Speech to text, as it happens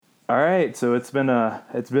All right, so it's been a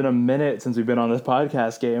minute since we've been on this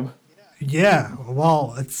podcast game. Yeah,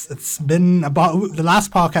 well, it's been about the last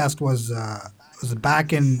podcast was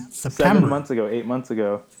back in Seven September. months ago, 8 months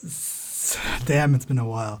ago. Damn, it's been a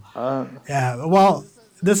while. Um, Yeah, well,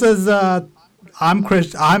 this is I'm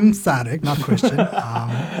Christian. I'm Sadik, not Christian.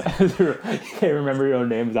 I can't remember your own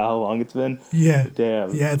name. Is that how long it's been? Yeah,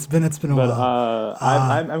 Damn. yeah, it's been a But while.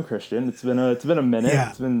 I'm Christian. It's been a minute. Yeah,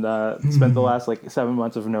 It's been spent the last like 7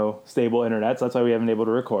 months of no stable internet. So that's why we haven't been able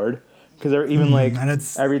to record. Because even like and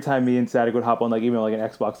it's every time me and Static would hop on like even like an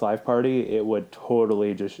Xbox Live party, it would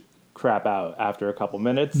totally just crap out after a couple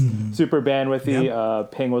minutes. Super bandwidthy.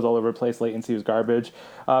 yep. Ping was all over the place. Latency was garbage.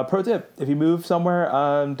 Pro tip: if you move somewhere,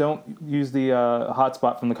 don't use the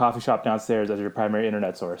hotspot from the coffee shop downstairs as your primary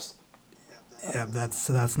internet source. Yeah,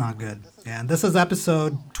 that's not good. And this is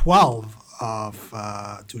episode 12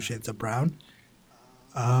 of Two Shades of Brown.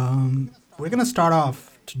 We're gonna start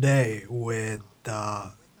off today with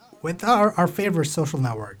our favorite social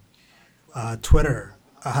network, Twitter.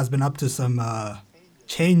 Has been up to some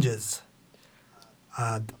changes.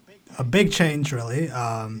 A big change, really.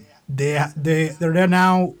 They're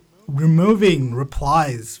now removing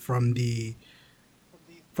replies from the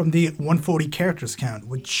 140 characters count,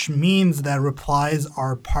 which means that replies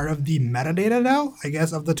are part of the metadata now, I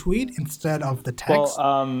guess, of the tweet instead of the Well,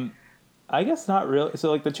 text. I guess not really. So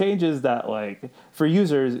like the change is that like for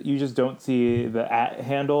users, you just don't see the at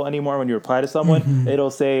handle anymore when you reply to someone. It'll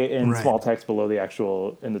say in Right. small text below the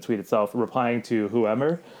actual in the tweet itself, replying to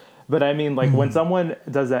whoever. But I mean, like when someone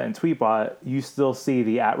does that in Tweetbot, you still see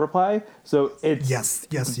the at reply. So it's Yes,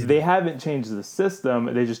 yes, you they do. haven't changed the system;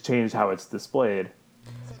 they just changed how it's displayed.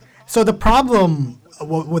 So the problem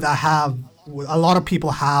with a lot of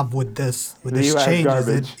people have with The this UI is change is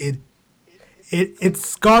garbage,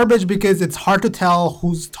 it's garbage because it's hard to tell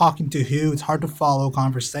who's talking to who. It's hard to follow and you can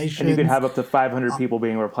conversations, have up to 500 people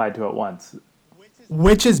being replied to at once.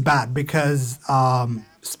 which is bad because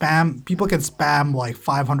spam people can spam like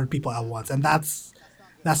 500 people at once, and that's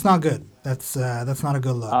not good. That's not a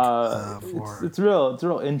good look It's for. it's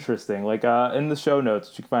real interesting. Like in the show notes,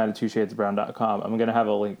 which you can find at twoshadesbrown.com. I'm gonna have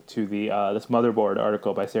a link to the this motherboard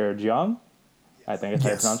article by Sarah Jiang. I think that's how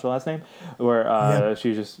you pronounce Yes. her last name, where Yep.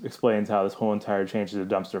 she just explains how this whole entire change is a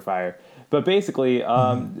dumpster fire. But basically,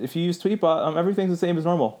 if you use Tweetbot, everything's the same as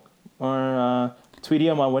normal. Or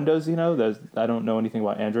Tweetium on Windows, I don't know anything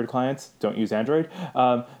about Android clients. Don't use Android.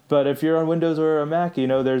 But if you're on Windows or a Mac,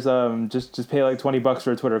 there's just pay like $20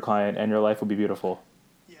 for a Twitter client, and your life will be beautiful.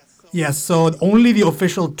 Yes, so only the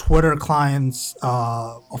official Twitter clients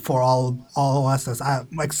for all OSs,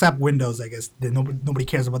 except Windows, I guess. Nobody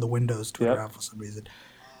cares about the Windows Twitter Yep. app for some reason.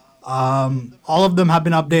 All of them have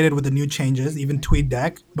been updated with the new changes, even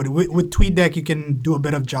TweetDeck. But with TweetDeck, you can do a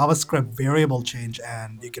bit of JavaScript variable change,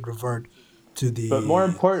 and you can revert to But more the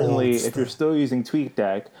old importantly, if you're stuff. still using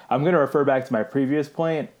TweetDeck, I'm going to refer back to my previous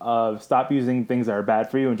point of stop using things that are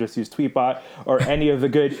bad for you and just use Tweetbot or any of the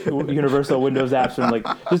good universal Windows apps. And like,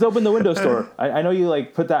 just open the Windows Store. I know you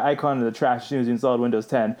like put that icon in the trash as soon as you installed Windows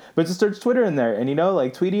 10, but just search Twitter in there. And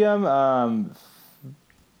like Tweetium,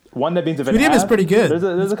 one that means of an Tweetium is app. pretty good. There's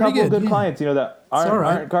It's a pretty couple of good, good yeah. clients, that It's all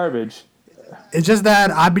right. aren't garbage. It's just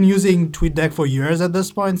that I've been using TweetDeck for years at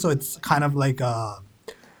this point, so it's kind of like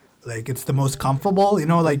it's the most comfortable.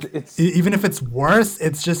 It's Even if it's worse,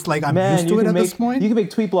 it's just like I'm Man, used to it at this point. you can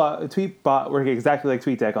make Tweetbot work exactly like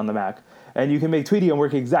TweetDeck on the Mac, and you can make Tweetium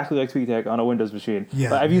work exactly like TweetDeck on a Windows machine.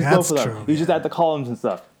 Yeah, Like, I've used both that's of them. true. You just Yeah. add the columns and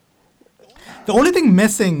stuff. The only thing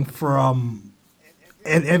missing from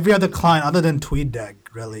every other client other than TweetDeck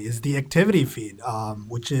really is the activity feed,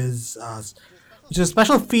 which is a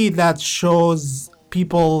special feed that shows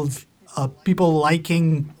people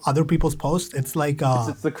liking other people's posts. It's like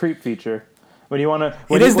It's the creep feature. When you wanna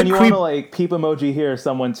it is the when you wanna creep. like peep emoji here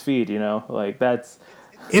someone's feed, like that's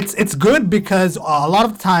It's good because a lot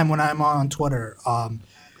of the time when I'm on Twitter,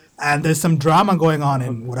 and there's some drama going on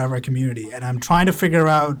in whatever community, and I'm trying to figure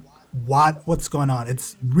out what's going on.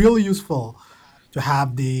 It's really useful to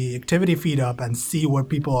have the activity feed up and see what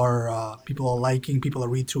people are liking, people are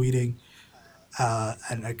retweeting,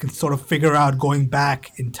 and I can sort of figure out going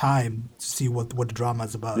back in time to see what the drama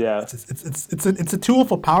is about. yeah. It's a tool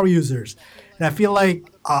for power users, and I feel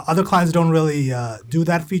like other clients don't really do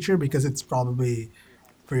that feature because it's probably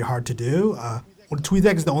very hard to do.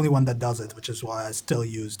 TweetDeck is the only one that does it, which is why I still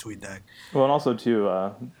use TweetDeck. Well, and also too,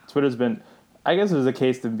 Twitter's been. I guess there's a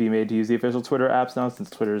case to be made to use the official Twitter apps now,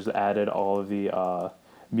 since Twitter's added all of the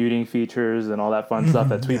muting features and all that fun stuff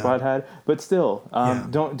that Yeah, Tweetbot had. But still, yeah.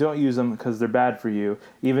 don't use them because they're bad for you.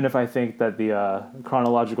 Even if I think that the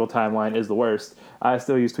chronological timeline is the worst, I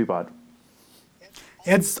still use Tweetbot.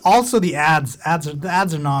 It's also the ads. The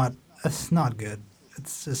ads are not. It's not good.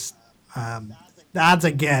 It's just the ads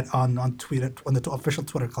I get on Twitter on the official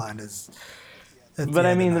Twitter client is. It's, But I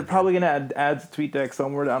yeah, they're mean, they're not good. probably gonna add ads to TweetDeck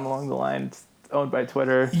somewhere down along the line. It's owned by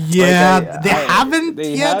Twitter. Like Yeah, they haven't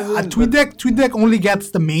they yet. haven't, but TweetDeck only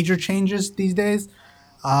gets the major changes these days,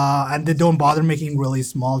 and they don't bother making really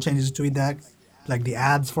small changes to TweetDeck, like the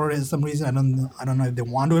ads for it. Some reason I don't know if they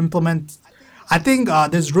want to implement. I think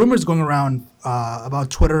there's rumors going around about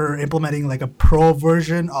Twitter implementing like a pro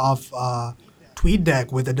version of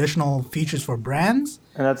TweetDeck with additional features for brands.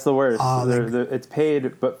 and that's the worst. Like It's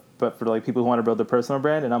paid, but for like people who want to build their personal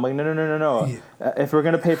brand, and I'm like, no, no, no, no, no. yeah, If we're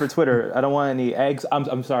gonna pay for Twitter, I don't want any eggs.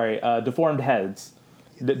 I'm sorry, deformed heads,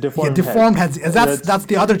 yeah, deformed deformed heads. heads. That's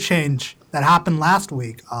the other change that happened last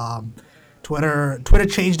week. Twitter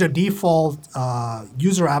changed their default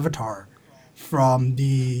user avatar from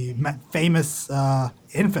the famous,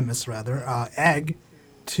 infamous rather, egg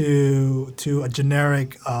to a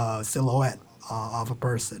generic silhouette of a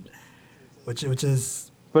person, which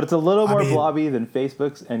is, But it's a little I more mean, blobby than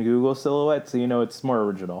Facebook's and Google's silhouette, so you know it's more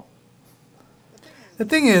original. the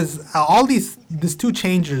thing is, all these two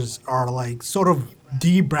changes are like sort of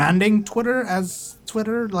de-branding Twitter as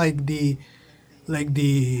Twitter. Like the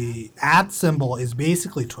at symbol is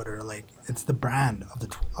basically Twitter. Like it's the brand of the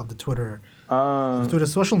Twitter of the Um, Twitter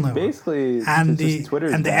social network, Basically, and it's just the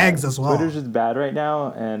Twitter's and the eggs bad. as Twitter's well. just bad right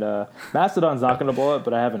now, and Mastodon's not going to blow up.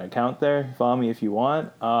 But I have an account there. Follow me if you want.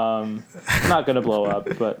 It's not going to blow up,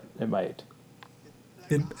 but it might.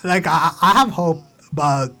 Like I have hope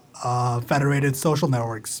about federated social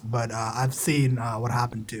networks, but I've seen what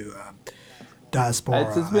happened to It's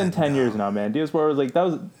diaspora been and 10 years now, man. Diaspora was like that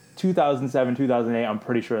was 2007, 2008. I'm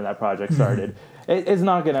pretty sure when that project started. It's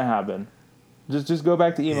not going to happen. Just go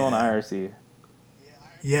back to email and yeah, IRC.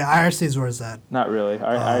 yeah. IRC is where it's at. Not really.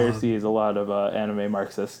 IRC is a lot of anime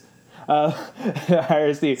Marxists.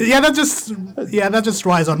 IRC. That just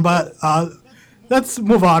rise on. But let's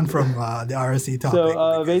move on from the RSC So topic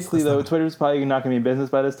because basically, that's though, not. Twitter's probably not going to be in business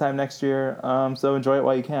by this time next year. So enjoy it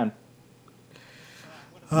while you can.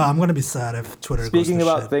 I'm gonna be sad if Twitter goes to Speaking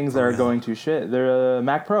about shit things that for are real. going to shit, they're a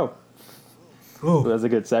Mac Pro. Oh, That's a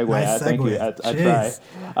good segue. nice Thank you. segue. I try. Jeez,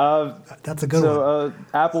 Uh, that's a good so one.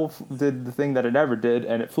 Apple did the thing that it never did,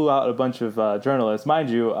 and it flew out a bunch of journalists. Mind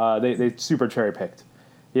you, they super cherry picked.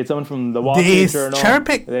 You had someone from the Wall Street Cherry Journal.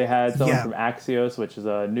 pick. They had someone Yeah. from Axios, which is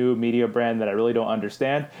a new media brand that I really don't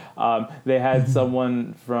understand. They had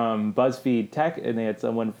someone from BuzzFeed Tech, and they had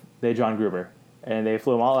John Gruber, and they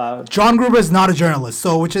flew them all out. John Gruber is not a journalist,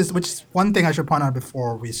 so which is one thing I should point out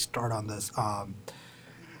before we start on this.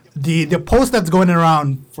 The post that's going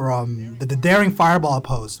around from the Daring Fireball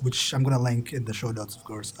post, which I'm gonna link in the show notes, of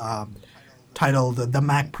course, titled "The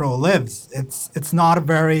Mac Pro Lives." It's not a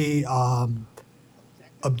very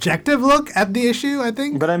objective look at the issue. I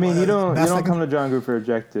think. But I mean, you Best I don't can. come to John Gruber for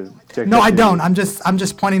objective. No, I don't. Objectivity. I'm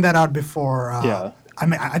just pointing that out before. Yeah. I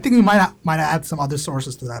mean, I think we might add some other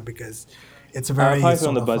sources to that because it's a very Probably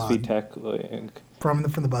from sort the of BuzzFeed Tech link. from the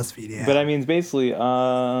BuzzFeed. Yeah. But I mean, basically,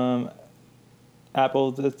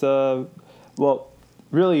 Apple. It's well,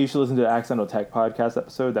 really, you should listen to the Accidental Tech podcast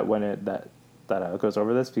episode that goes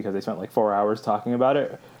over this because they spent like 4 hours talking about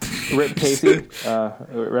it. Rip Casey,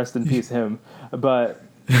 rest in peace him. But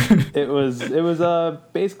it was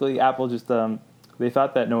basically Apple just they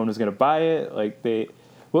thought that no one was gonna buy it.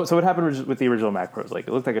 So what happened with the original Mac Pros? Like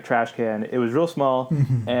it looked like a trash can. It was real small,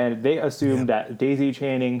 and they assumed that daisy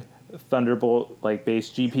chaining Thunderbolt like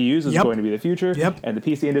based GPUs is Yep. going to be the future, Yep. and the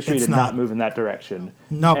PC industry It's did not not. move in that direction.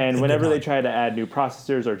 Nope, it And did whenever they not. tried to add new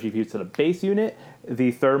processors or GPUs to the base unit,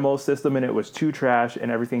 the thermal system in it was too trash, and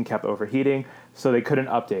everything kept overheating, so they couldn't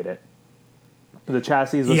update it. The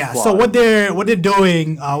chassis was Yeah. flawed. So what they're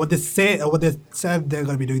doing, what they said they're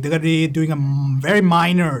going to be doing, they're going to be doing a very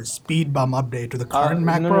minor speed bump update to the current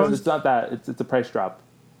Mac no, Pros. it's not that. It's a price drop.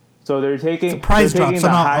 So they're taking price they're drop, taking so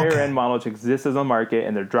the not- higher okay. end model which exists on the market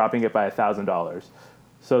and they're dropping it by $1,000.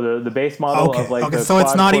 So the base model Okay, of like okay, the so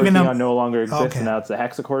it's quad not core even a- Xeon no longer exists, okay. and now it's the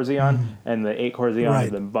hexa core Xeon, and the 8 core Xeon has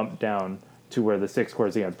Right. been bumped down to where the 6 core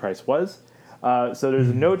Xeon's price was. So there's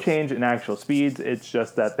Mm-hmm. no change in actual speeds. It's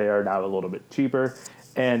just that they are now a little bit cheaper.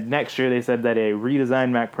 And next year they said that a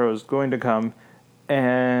redesigned Mac Pro is going to come,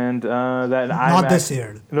 and that Not iMac, this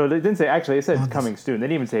year. No, they didn't say. Actually, they said Not this- coming soon. They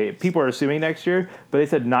didn't even say. People are assuming next year, but they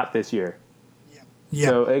said not this year. Yeah.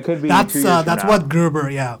 So it could be That's 2 years from that's now. what Gruber.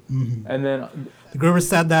 Yeah. And then Gruber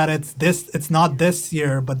said that it's not this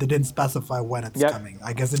year, but they didn't specify when it's Yep. coming.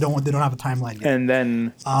 I guess they don't have a timeline yet. And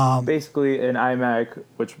then basically an iMac,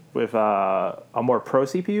 which with a more pro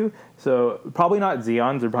CPU. So probably not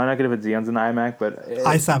Xeons. They're probably not going to put Xeons in the iMac, but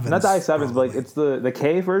i7s, not the i7s, but like probably. it's the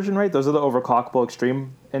K version, right? Those are the overclockable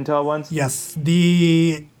extreme Intel ones. Yes,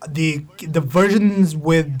 the versions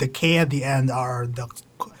with the K at the end are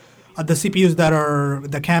the CPUs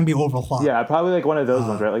that can be overclocked. Yeah, probably like one of those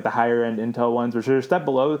ones, right? Like the higher end Intel ones, which are a step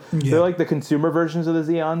below. Yeah. They're like the consumer versions of the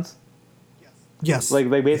Xeons. Yes. Like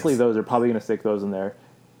they basically yes. those are probably going to stick those in there,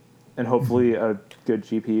 and hopefully a good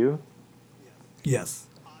GPU. Yes.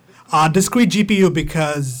 Discrete GPU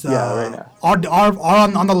because right now.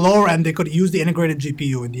 on the lower end they could use the integrated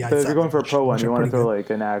GPU in the i7. So if you're going for a pro one, which you are want to pretty throw good. like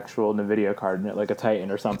an actual NVIDIA card in it, like a Titan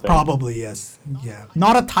or something. Probably yes. Yeah.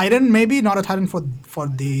 Not a Titan, maybe not a Titan for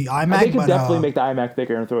the iMac. They could but, definitely make the iMac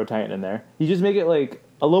thicker and throw a Titan in there. You just make it like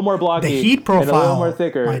a little more blocky, The heat and a little profile more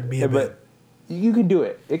thicker. might be a but you can do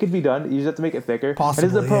it. It could be done. You just have to make it thicker. Possibly,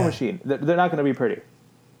 and it's a pro yeah. machine. They're not going to be pretty.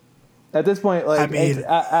 At this point, like I mean,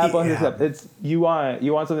 Apple yeah. understands, it's you want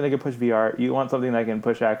something that can push VR. You want something that can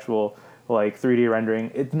push actual like 3D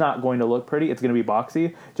rendering. It's not going to look pretty. It's going to be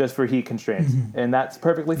boxy just for heat constraints, and that's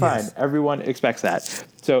perfectly fine. Yes. Everyone expects that.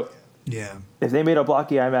 So Yeah. if they made a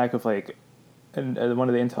blocky iMac with like one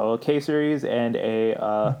of the Intel K series and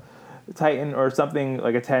a Titan or something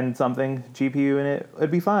like a 10 something GPU in it,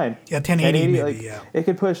 it'd be fine. Yeah, 1080 maybe, like, yeah. It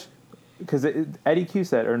could push because Eddie Q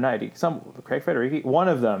said, or not Eddie, Craig Federighi, one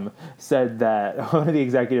of them said that one of the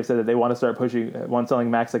executives said that they want to start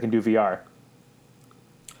selling Macs that can do VR.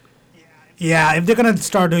 Yeah, if they're gonna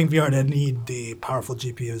start doing VR, they need the powerful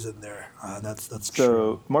GPUs in there. That's true.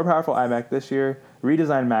 So more powerful iMac this year,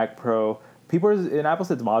 redesigned Mac Pro. People in Apple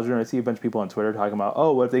said it's modular, and I see a bunch of people on Twitter talking about,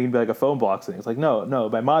 oh, what if they can be like a phone box thing? It's like, no.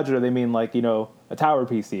 By modular, they mean like, a tower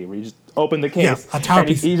PC where you just open the case. Yeah, a tower and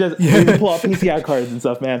PC. You just pull out PCI cards and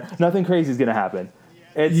stuff, man. Nothing crazy is going to happen.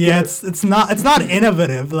 It's not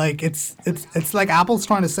innovative. Like it's like Apple's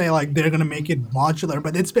trying to say like they're gonna make it modular,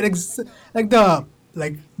 but it's been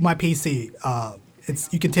like my PC.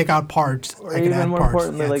 It's you can take out parts. Or I can even add more parts.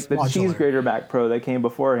 importantly, Yeah, like it's the modular. cheese grater Mac Pro that came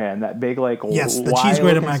beforehand, that big like Yes, the Y cheese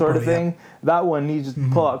grater looking Mac sort Pro, of yeah. thing. That one you just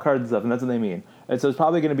pull out cards and stuff, and that's what they mean. And so it's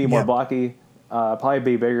probably going to be more Yeah. blocky, probably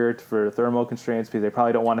be bigger for thermal constraints because they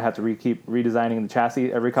probably don't want to have to keep redesigning the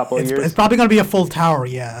chassis every couple of years. It's probably gonna be a full tower.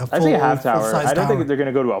 Yeah, I say a half tower. full-size I don't tower. think they're going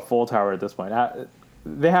to go to a full tower at this point.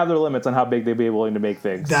 They have their limits on how big they'd be willing to make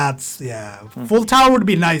things. Full tower would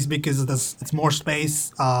be nice because it's more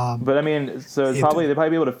space. But I mean, so they'd probably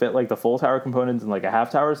be able to fit like the full tower components in like a half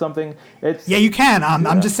tower or something. Yeah, you can.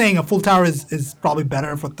 I'm just saying a full tower is probably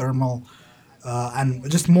better for thermal, and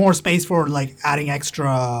just more space for like adding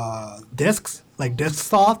extra disks, like disk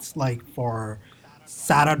slots, like for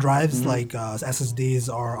SATA drives, like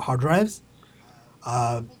SSDs or hard drives.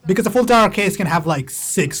 Because a full tower case can have like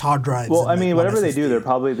 6 hard drives. Well, and, I mean, one whatever they do,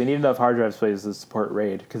 SSD. they need enough hard drive space to support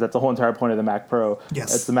RAID because that's the whole entire point of the Mac Pro.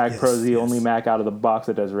 Yes, It's the Mac yes, Pro is the yes. only Mac out of the box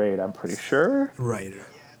that does RAID. I'm pretty sure. Right.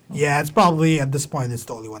 Yeah, it's probably at this point it's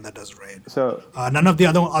the only one that does RAID. So None of the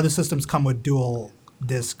other systems come with dual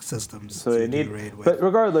disk systems. So they do need, RAID with. but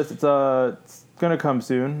regardless, it's gonna come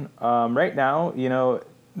soon. Right now,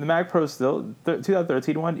 the Mac Pro still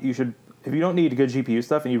 2013 one. You should, if you don't need good GPU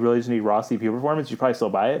stuff and you really just need raw CPU performance, you probably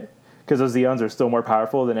still buy it because those Xeons are still more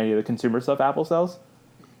powerful than any of the consumer stuff Apple sells.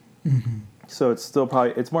 So it's still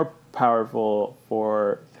it's more powerful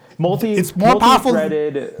for It's more powerful-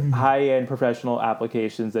 multi-threaded, high-end professional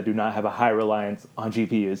applications that do not have a high reliance on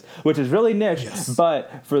GPUs, which is really niche. Yes.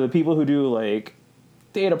 But for the people who do like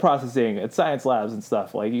data processing at science labs and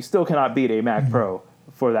stuff, like you still cannot beat a Mac Pro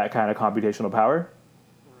for that kind of computational power.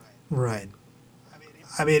 Right.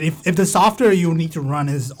 I mean, if the software you need to run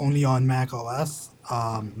is only on Mac OS,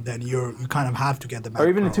 then you kind of have to get the Mac Or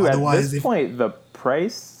even Pro. at Otherwise, this point, the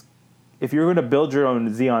price, if you're going to build your own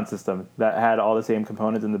Xeon system that had all the same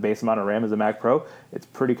components and the base amount of RAM as a Mac Pro, it's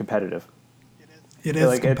pretty competitive. it is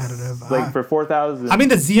Like competitive. it's like for 4,000. I mean,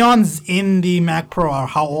 the Xeons in the Mac Pro are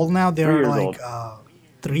how old now? 3 They're years like old.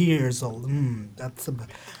 3 years old. That's a bit.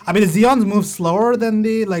 I mean, the Xeons move slower than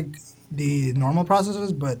the normal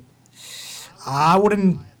processors, but I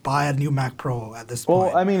wouldn't buy a new Mac Pro at this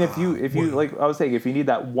point. Well, I mean, if you like I was saying, if you need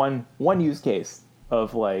that one use case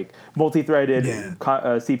of like multi-threaded Yeah.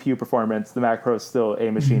 CPU performance, the Mac Pro is still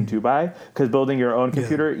a machine to buy because building your own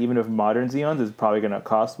computer, even with modern Xeons, is probably going to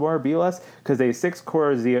cost more, be less because a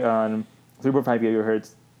 6-core Xeon, 3.5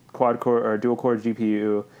 gigahertz quad core or dual core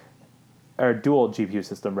GPU or dual GPU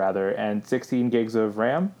system rather, and 16 gigs of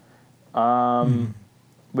RAM,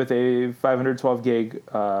 with a 512 gig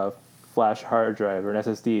flash hard drive or an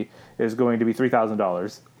SSD is going to be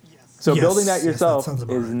 $3,000. So Yes, building that yes, that yourself sounds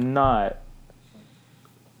about is right. not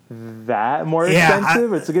that more Yeah,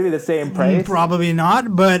 expensive. It's going to be the same price. Probably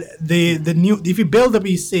not, but the new if you build a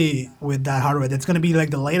PC with that hardware, that's going to be like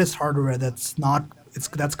the latest hardware. That's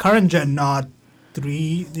current gen, not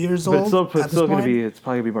 3 years But old. it's still going to be, it's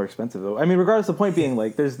probably going to be more expensive though. I mean, regardless, the point being,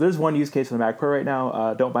 like, there's one use case for the Mac Pro right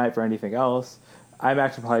now. Don't buy it for anything else.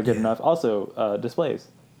 iMacs are probably good enough. Also, displays.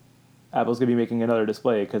 Apple's going to be making another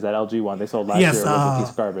display because that LG one they sold last year was a piece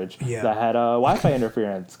of garbage that had Wi-Fi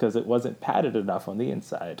interference because it wasn't padded enough on the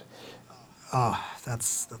inside.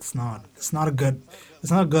 That's not a good look.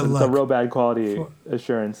 It's a real bad quality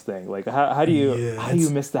assurance thing. Like how do you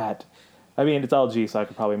miss that? I mean, it's LG, so I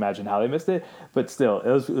could probably imagine how they missed it, but still, it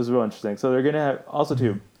was real interesting. So they're going to have also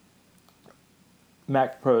too.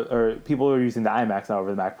 Mac Pro, or people are using the iMacs now over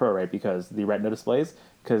the Mac Pro, right? Because the Retina displays,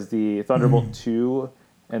 because the Thunderbolt 2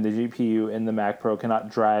 and the GPU in the Mac Pro cannot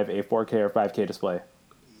drive a 4K or 5K display.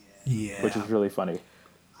 Yeah. Which is really funny.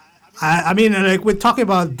 I mean, like, we're talking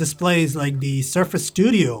about displays like the Surface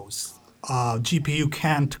Studios. GPU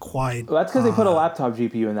can't quite. Well, that's because they put a laptop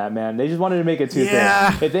GPU in that, man. They just wanted to make it too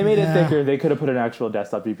thick. If they made it thicker, they could have put an actual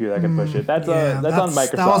desktop GPU that could push it. That's on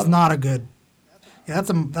Microsoft. That was not a good. Yeah,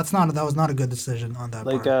 that was not a good decision on that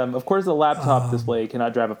part. Of course, a laptop display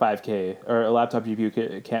cannot drive a 5K, or a laptop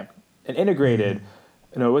GPU can't. An integrated,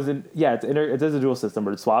 no, it wasn't. Yeah, it does a dual system,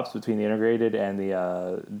 but it swaps between the integrated and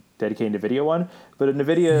the dedicated NVIDIA one. But a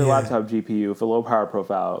NVIDIA laptop GPU with a low power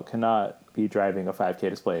profile cannot be driving a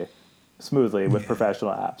 5K display smoothly with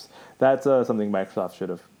professional apps. That's something Microsoft should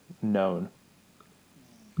have known.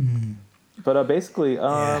 But basically,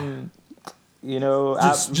 you know,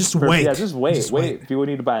 just wait. Yeah, just wait. If you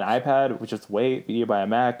need to buy an iPad, just wait. If you need to buy a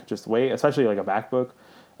Mac, just wait. Especially like a MacBook.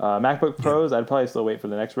 MacBook Pros, I'd probably still wait for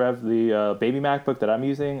the next rev. The baby MacBook that I'm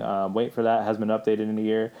using, wait for that. Has been updated in a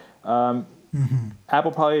year.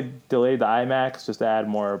 Apple probably delayed the iMacs just to add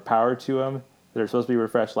more power to them. They're supposed to be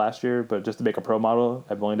refreshed last year, but just to make a Pro model,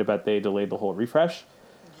 I'm willing to bet they delayed the whole refresh.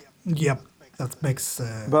 Yep, that makes.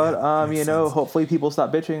 But you know, hopefully people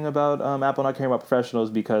stop bitching about Apple not caring about professionals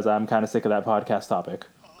because I'm kind of sick of that podcast topic.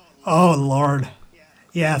 Oh Lord,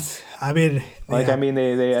 yes. I mean,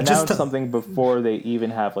 they announced something before they even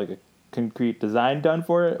have like a concrete design done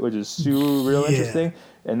for it, which is real interesting.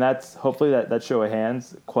 And that's hopefully that show of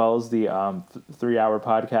hands quells the 3-hour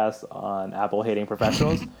podcast on Apple hating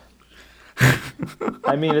professionals.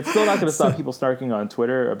 I mean, it's still not going to stop people snarking on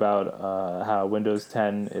Twitter about how Windows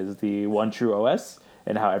 10 is the one true OS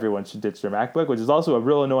and how everyone should ditch their MacBook, which is also a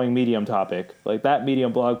real annoying Medium topic. Like that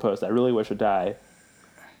Medium blog post, I really wish would die.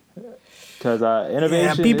 Because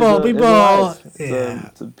innovation is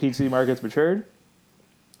the PC market's matured.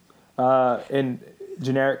 In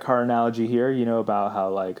generic car analogy here, you know about how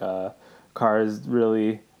like cars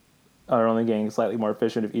really are only getting slightly more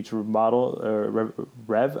efficient of each model or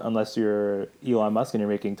rev, unless you're Elon Musk and you're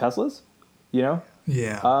making Teslas, you know?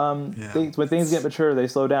 When things get mature, they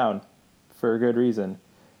slow down for a good reason.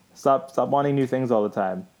 Stop wanting new things all the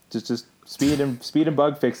time. Just speed and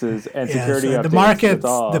bug fixes and security updates. The market,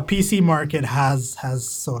 the PC market has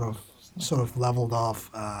sort of leveled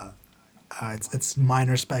off. It's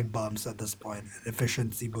minor spec bumps at this point,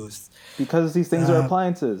 efficiency boosts. Because these things are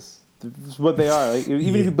appliances. It's what they are. Like,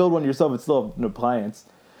 even if you build one yourself, it's still an appliance.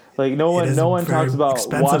 Like no one talks about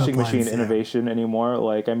washing machine innovation anymore.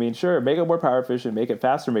 Like, I mean, sure, make it more power efficient, make it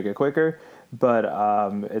faster, make it quicker, but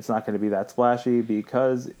it's not going to be that splashy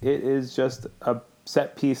because it is just a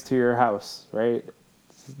set piece to your house, right?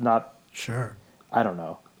 It's not. Sure. I don't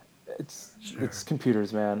know. It's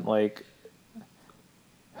computers, man. Like.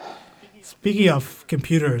 Speaking of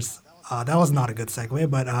computers, that was not a good segue,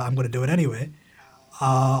 but I'm going to do it anyway.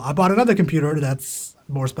 I bought another computer that's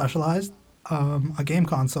more specialized, a game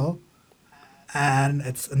console, and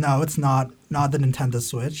it's not the Nintendo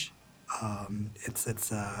Switch. It's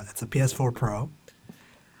a PS4 Pro,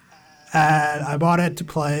 and I bought it to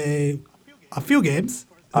play a few games.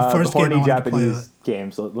 The first game I wanted Japanese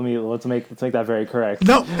games. So let's make that very correct.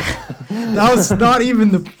 No, that was not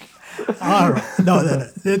even the. All right,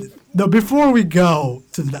 no. Before we go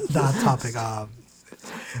to that topic,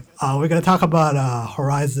 we're gonna talk about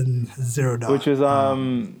Horizon Zero Dawn, which is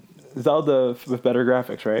Zelda with better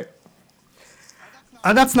graphics, right?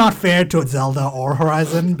 That's not fair to Zelda or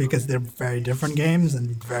Horizon because they're very different games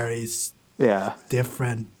and very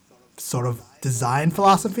different sort of design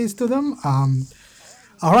philosophies to them.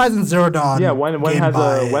 Horizon Zero Dawn. Yeah, one has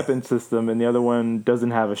a weapon system and the other one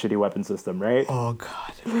doesn't have a shitty weapon system, right? Oh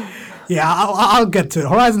god. Yeah, I'll get to it.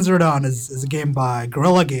 Horizon Zero Dawn is a game by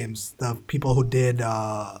Guerrilla Games, the people who did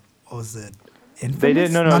what was it? They did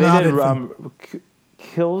Infamous? no, No, they not did Infamous.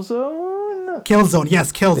 Killzone. Killzone,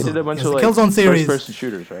 yes, They did a Killzone. bunch Yes, of the like Killzone series. first-person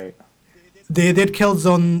shooters, right? They did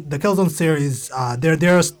Killzone, the Killzone series.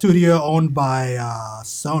 They're a studio owned by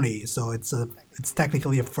Sony, so it's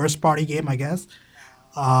technically a first party game, I guess.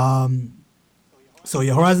 Um, so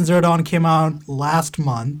yeah, Horizon Zero Dawn came out last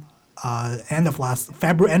month, end of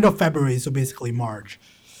February, so basically March.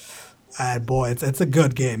 And boy, it's a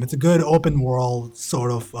good game. It's a good open world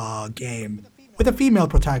sort of game with a female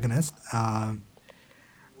protagonist,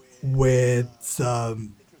 with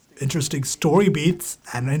some interesting story beats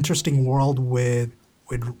and an interesting world with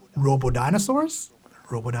robo dinosaurs.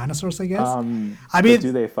 Robo dinosaurs, I guess. I But do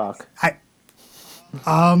mean, they fuck? I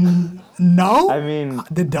no, I mean,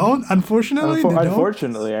 they don't. Unfortunately, they don't.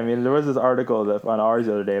 unfortunately, I mean, there was this article that on ours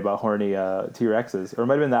the other day about horny T Rexes, or it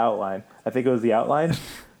might have been the outline. I think it was the outline.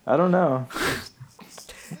 I don't know.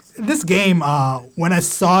 This game, when I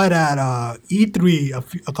saw it at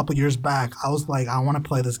E3 a couple years back, I was like, I want to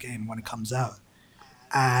play this game when it comes out,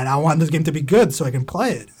 and I want this game to be good so I can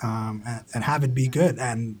play it, and have it be good.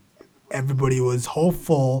 And everybody was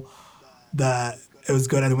hopeful that it was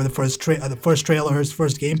good. And when the first trailers,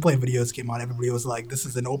 first gameplay videos came out, everybody was like, "This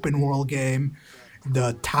is an open world game.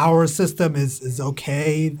 The tower system is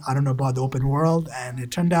okay. I don't know about the open world," and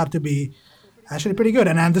it turned out to be actually pretty good.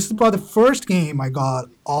 And this is about the first game I got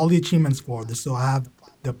all the achievements for. This, so I have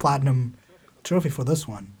the platinum trophy for this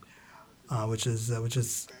one, which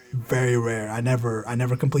is very rare. I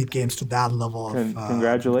never complete games to that level of completion.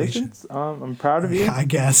 Congratulations. I'm proud of you. I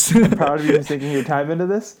guess. Proud of you for taking your time into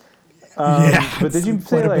this. Yeah, But did you it's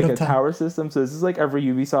quite say a bit like of a time. tower system? So is this like every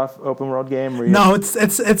Ubisoft open world game where you No,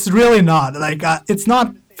 it's really not. Like it's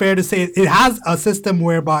not fair to say it has a system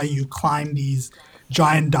whereby you climb these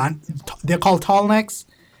they're called tall necks.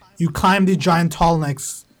 You climb these giant tall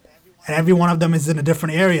necks, and every one of them is in a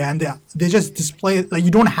different area, and they just display, like, you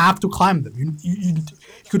don't have to climb them. You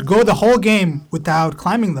could go the whole game without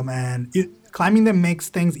climbing them, and climbing them makes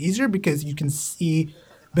things easier because you can see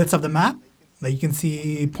bits of the map. Like, you can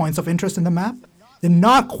see points of interest in the map. They're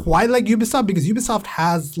not quite like Ubisoft, because Ubisoft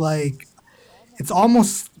has, like, it's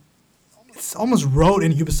almost rote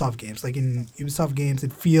in Ubisoft games. Like, in Ubisoft games,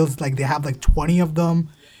 it feels like they have like 20 of them.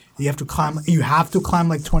 You have to climb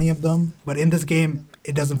like 20 of them. But in this game,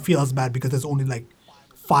 it doesn't feel as bad because there's only like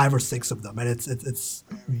 5 or 6 of them, and it's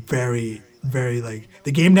very, very, like,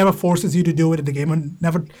 the game never forces you to do it. The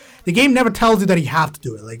game never tells you that you have to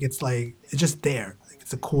do it. Like, it's just there. Like,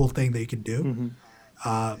 it's a cool thing that you can do.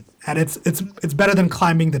 And it's better than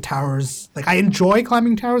climbing the towers. Like, I enjoy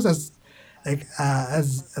climbing towers. As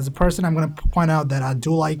a person, I'm going to point out that I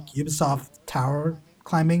do like Ubisoft tower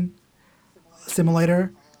climbing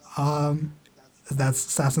simulator. That's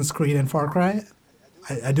Assassin's Creed and Far Cry.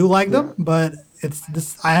 I do like them, but it's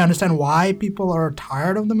this. I understand why people are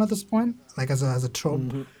tired of them at this point, like as a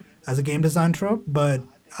trope, as a game design trope. But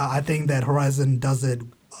I think that Horizon does it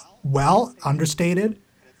well, understated,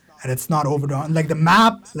 and it's not overdone. Like the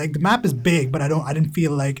map is big, but I didn't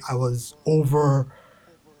feel like I was over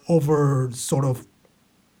sort of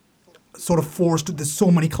forced. There's so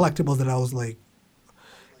many collectibles that I was like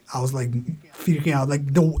freaking out. Like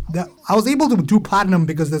I was able to do platinum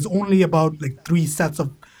because there's only about like 3 sets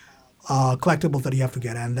of collectibles that you have to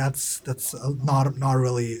get, and that's not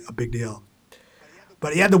really a big deal.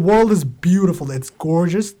 But yeah, the world is beautiful. It's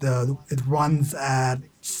gorgeous. It runs at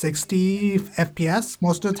 60 FPS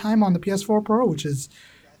most of the time on the PS4 Pro, which is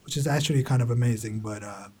actually kind of amazing. But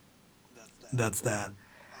that's that.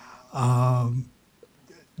 Are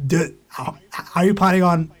you planning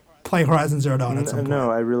on playing Horizon Zero Dawn at some point? No,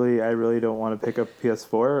 I really don't want to pick up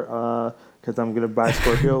PS4 because I'm gonna buy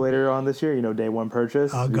Scorpio later on this year. You know, day one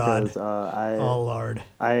purchase. Oh God. Because Oh Lord.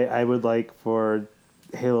 I would like for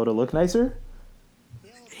Halo to look nicer.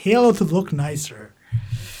 Halo to look nicer.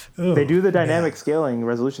 Ooh, They do the dynamic scaling,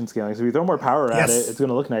 resolution scaling. So if you throw more power at Yes. it, it's going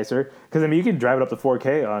to look nicer. Because I mean, you can drive it up to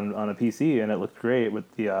 4K on a PC, and it looks great with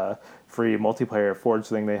the free multiplayer Forge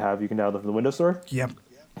thing they have. You can download from the Windows Store. Yep.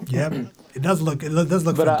 It does look. It does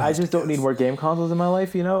look. But I fantastic, just don't need yes. more game consoles in my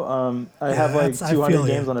life. You know, I have like I 200 feel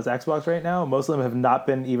games you. on this Xbox right now. Most of them have not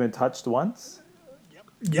been even touched once.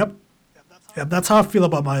 Yep. Yep. That's how I feel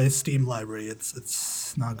about my Steam library.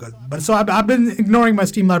 It's not good. But so I've been ignoring my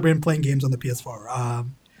Steam library and playing games on the PS4.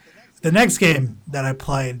 The next game that I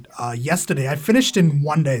played yesterday, I finished in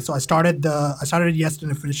one day. So I started it yesterday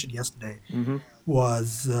and finished it yesterday.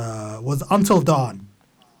 Was Until Dawn.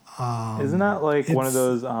 Isn't that like one of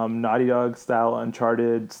it's- those Naughty Dog style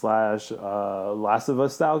Uncharted / Last of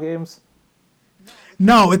Us style games?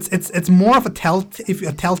 No, it's more of a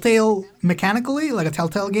telltale mechanically, like a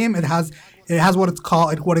telltale game. it has what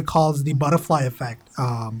it calls the butterfly effect,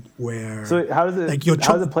 where So how does it like your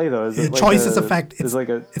how does it play though? Is your it like choices affect. is it like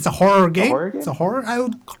It's a horror game. horror It's game? a horror. I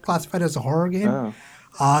would classify it as a horror game.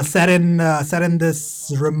 Oh, Set in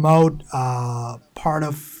this remote part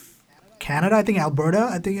of Canada. I think Alberta.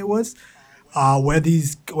 I think it was where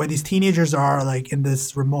these teenagers are like in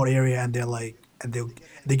this remote area, and they're like and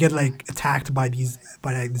they get like attacked by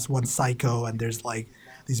like this one psycho, and there's like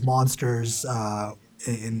these monsters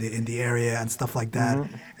in the area and stuff like that,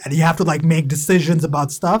 and you have to like make decisions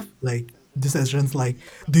about stuff like decisions like,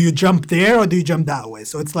 do you jump there or do you jump that way?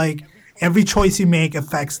 So it's like every choice you make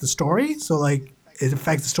affects the story. So like it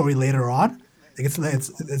affects the story later on. Like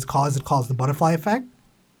it calls the butterfly effect,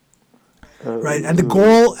 right? And the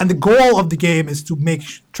goal of the game is to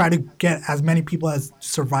try to get as many people as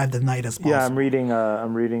survive the night as yeah. possible.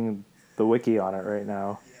 I'm reading the wiki on it right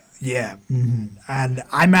now. Yeah, and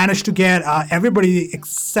I managed to get everybody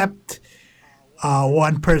except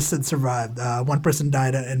one person survived. One person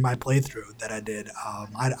died in my playthrough that I did.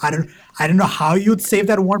 I don't know how you'd save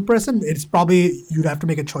that one person. It's probably you'd have to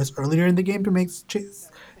make a choice earlier in the game to make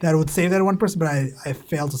that would save that one person. But I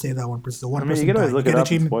failed to save that one person. So one I mean, person you can always died. look You it get up and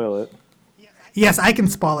achievement. spoil it. Yes, I can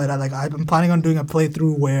spoil it. I'm planning on doing a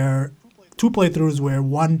playthrough where two playthroughs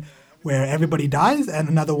where everybody dies and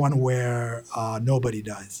another one where nobody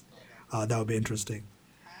dies. That would be interesting.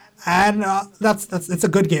 And that's it's a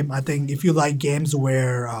good game. I think if you like games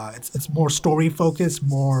where it's more story focused,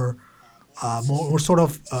 more sort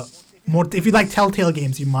of more. If you like Telltale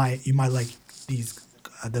games, you might like these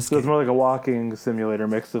this So it's game. more like a walking simulator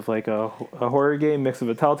mix of like a horror game mix of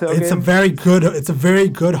a Telltale It's a game. very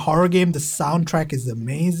good horror game. The soundtrack is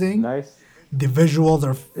amazing. Nice. The visuals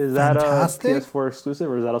are Is that a fantastic. PS4 exclusive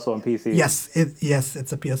or is that also on PC? Yes,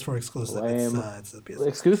 it's a PS4 exclusive. Lame. It's a PS4.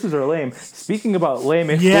 Exclusives are lame. Speaking about lame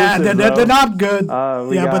exclusives, Yeah, they're though, not good.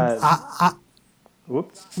 we Yeah, got. but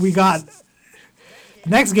Whoops. we got the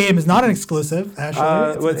next game is not an exclusive. Actually,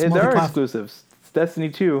 it's There are multi-platform. exclusives. It's Destiny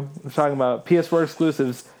 2. I'm talking about PS4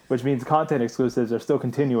 exclusives, which means content exclusives are still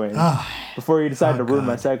continuing. Before you decide to ruin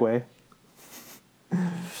my God. segue.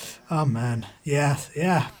 Oh man, yeah.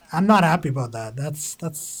 I'm not happy about that.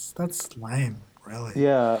 That's lame, really.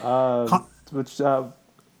 Yeah, Co-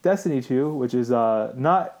 Destiny 2, which is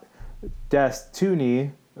not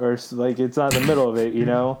Destiny, or like it's not in the middle of it, you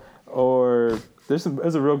know? Or there's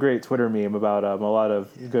a real great Twitter meme about a lot of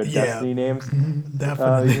good Yeah. Destiny names. You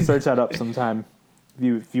Definitely. can search that up sometime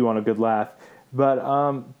if you want a good laugh. But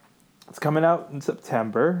it's coming out in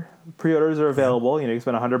September. Pre-orders are available. You know, you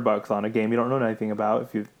can spend $100 on a game you don't know anything about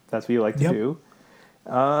if that's what you like to Yep. do.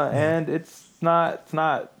 And it's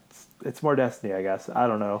more Destiny, I guess. I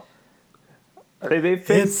don't know. They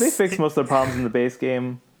fixed most of the problems in the base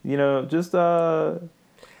game. You know, just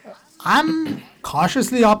I'm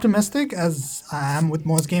cautiously optimistic, as I am with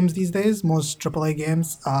most games these days, most AAA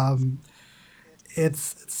games.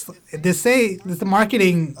 It's they say the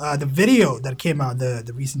marketing, the video that came out,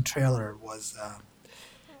 the recent trailer was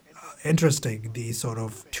interesting. The sort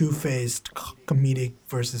of two-faced comedic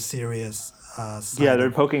versus serious side. yeah,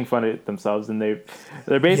 they're poking fun at themselves, and they're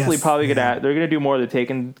basically Yes, probably yeah. they're gonna do more of the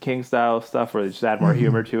Taken King style stuff, where they just add more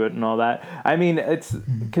humor to it and all that. I mean, it's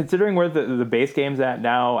considering where the base game's at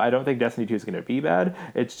now. I don't think Destiny 2 is gonna be bad.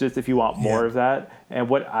 It's just if you want more Yeah. of that, and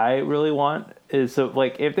what I really want is so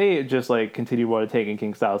like if they just like continue more of the Taken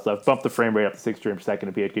King style stuff, bump the frame rate up to 60 frames per second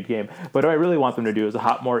to be a good game. But what I really want them to do is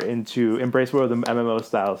hop more into embrace more of the MMO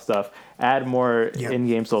style stuff, add more Yep.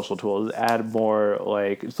 in-game social tools, add more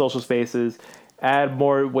like social spaces, add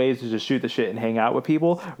more ways to just shoot the shit and hang out with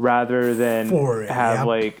people rather than For it, have yep.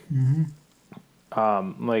 like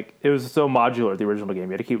it was so modular the original game.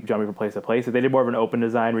 You had to keep jumping from place to place. If they did more of an open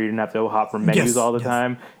design where you didn't have to hop from menus Yes, all the yes.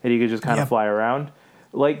 time and you could just kind of Yep. fly around.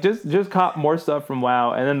 Like just cop more stuff from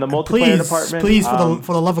WoW, and then the multiplayer department. Please,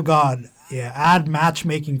 for the love of God, yeah, add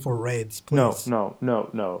matchmaking for raids, please. No.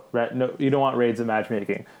 No, you don't want raids and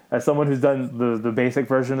matchmaking. As someone who's done the basic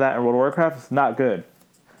version of that in World of Warcraft, it's not good.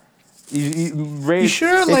 Raid, You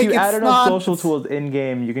sure? if Like, you add it's enough not- social tools in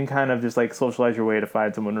game, you can kind of just like socialize your way to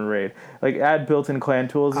find someone in raid. Like add built-in clan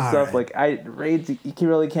tools and stuff. Alright. Like raids,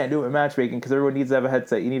 really can't do it with matchmaking because everyone needs to have a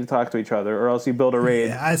headset. You need to talk to each other, or else you build a raid.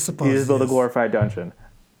 Yeah, I suppose, you just build a yes. glorified dungeon.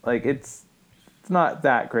 Like it's not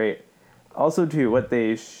that great. Also, too, what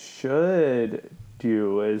they should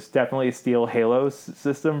do is definitely steal Halo's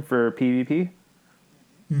system for PvP.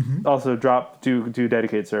 Also, do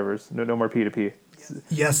dedicated servers. No more P2P.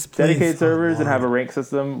 Yes, please. Dedicated Oh, servers and Lord. have a rank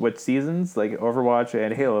system with seasons like Overwatch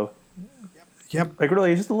and Halo. Yep. Like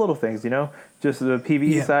really, just the little things, you know. Just the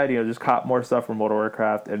PvE Yeah. side, you know, just cop more stuff from World of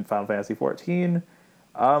Warcraft and Final Fantasy 14.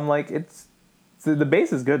 Like it's So the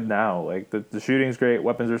base is good now. Like the shooting's great,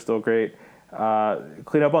 weapons are still great.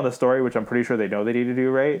 Clean up on the story, which I'm pretty sure they know they need to do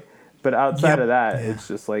right. But outside Yep. of that, Yeah. it's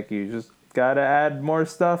just like you just gotta add more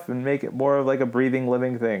stuff and make it more of like a breathing,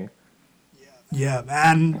 living thing. Yeah,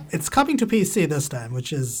 and it's coming to PC this time,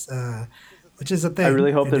 which is a I thing.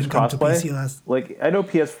 really hope It there's didn't come to crossplay. PC last. Like I know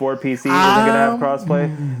PS4, PC isn't gonna have crossplay,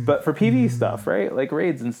 Um, but for PV stuff, right? Like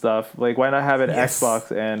raids and stuff, like why not have it yes. Xbox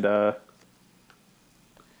and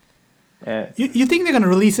You think they're gonna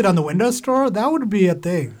release it on the Windows Store? That would be a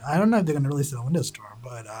thing. I don't know if they're gonna release it on Windows Store,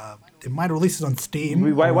 but they might release it on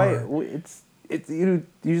Steam. why Or, it's you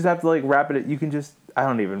just have to like wrap it. You can just I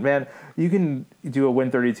don't even man. You can do a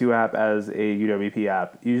Win32 app as a UWP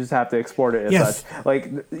app. You just have to export it as Yes. such. Like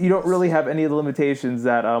you don't really have any of the limitations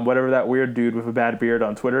that whatever that weird dude with a bad beard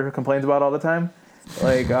on Twitter complains about all the time.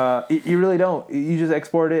 Like you really don't. You just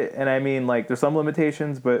export it, and I mean like there's some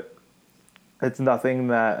limitations, but it's nothing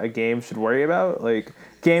that a game should worry about. Like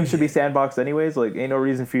games should be sandboxed anyways. Like ain't no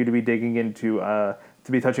reason for you to be digging into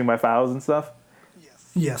to be touching my files and stuff.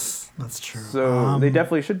 yes, that's true. So they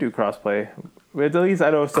definitely should do crossplay. At least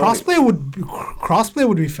I know Sony. Crossplay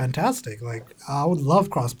would be fantastic. Like I would love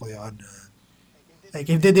crossplay on. Like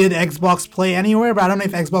if they did Xbox Play Anywhere, but I don't know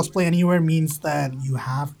if Xbox Play Anywhere means that you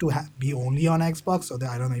have to be only on Xbox. So that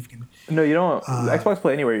I don't know if you can. No, you don't. Xbox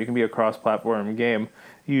Play Anywhere. You can be a cross-platform game.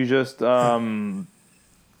 You just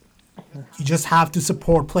You just have to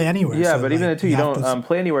support Play Anywhere. yeah, so, but even like, then too, you have don't. to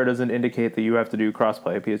Play Anywhere doesn't indicate that you have to do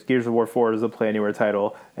crossplay because Gears of War 4 is a Play Anywhere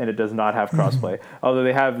title and it does not have crossplay. Although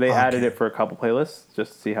they added it for a couple playlists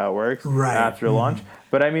just to see how it works Right. after launch.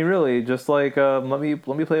 But I mean, really, just like let me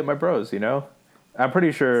play with my bros. You know, I'm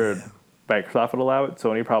pretty sure Microsoft would allow it.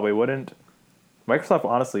 Sony probably wouldn't. Microsoft,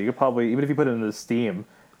 honestly, you could probably even if you put it into Steam,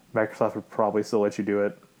 Microsoft would probably still let you do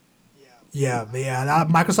it.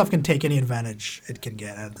 Microsoft can take any advantage it can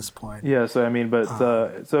get at this point. Yeah, so I mean, but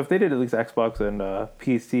so if they did at least Xbox and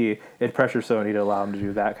PC, it'd pressure Sony to allow them to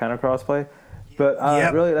do that kind of crossplay. But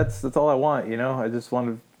Yep. really, that's all I want. You know, I just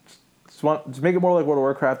want to make it more like World of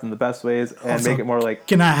Warcraft in the best ways, and Also, make it more like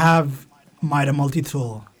Can I have Mida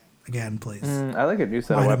multi-tool again, please? I like a new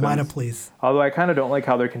set of Mida, weapons. please. Although I kind of don't like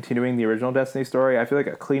how they're continuing the original Destiny story. I feel like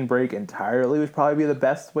a clean break entirely would probably be the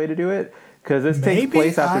best way to do it. Because this takes Maybe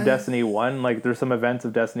place after I- Destiny 1. Like, there's some events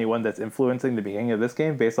of Destiny 1 that's influencing the beginning of this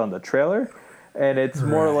game based on the trailer. And it's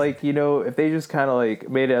more Right. like, you know, if they just kind of, like,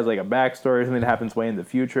 made it as, like, a backstory, something that happens way in the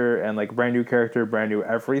future, and, like, brand new character, brand new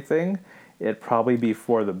everything, it'd probably be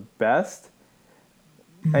for the best.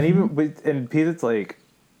 And even with, and because it's, like,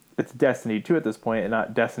 it's Destiny 2 at this point, and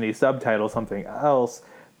not Destiny subtitle, something else,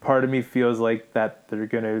 part of me feels like that they're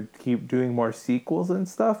going to keep doing more sequels and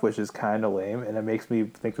stuff, which is kind of lame, and it makes me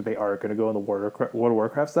think that they are going to go in the World of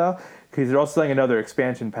Warcraft style, because they're also selling another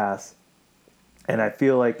expansion pass, and I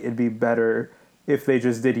feel like it'd be better if they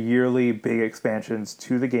just did yearly big expansions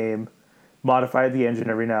to the game, modified the engine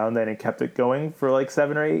every now and then, and kept it going for like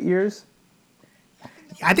 7 or 8 years.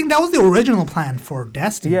 I think that was the original plan for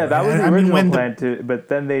Destiny. Yeah, that right? was the I mean, original when plan, but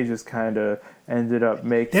then they just kind of ended up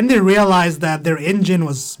making... then they realized that their engine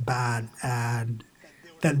was bad and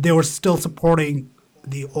that they were still supporting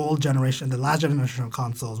the old generation, the last generation of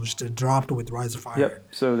consoles, which they dropped with Rise of Iron. Yep.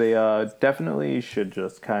 So they definitely should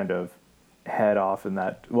just kind of head off in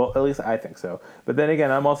that. Well, at least I think so. But then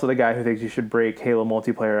again, I'm also the guy who thinks you should break Halo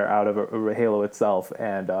multiplayer out of Halo itself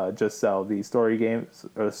and just sell the story games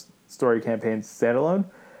or story campaigns standalone.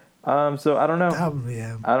 So I don't know.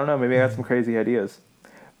 Yeah. I don't know. Maybe I got some crazy ideas.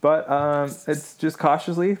 But it's just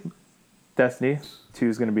cautiously. Destiny 2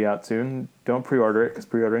 is going to be out soon. Don't pre-order it because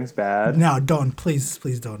pre-ordering's bad. No, don't. Please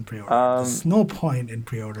don't pre-order. There's no point in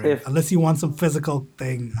pre-ordering unless you want some physical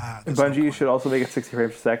thing. Bungie should also make it 60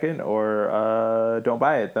 frames per second, or don't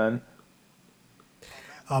buy it then.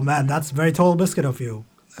 Oh man, that's very total biscuit of you.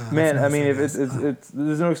 Man, I mean, if it's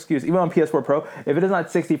there's no excuse. Even on PS4 Pro, if it is not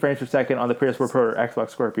 60 frames per second on the PS4 Pro or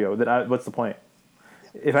Xbox Scorpio, then what's the point?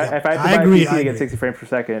 If I have to buy a PC to get 60 frames per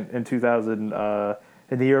second in 2000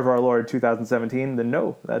 in the year of our Lord 2017, then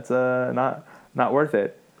no, that's not worth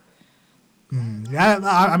it. Yeah,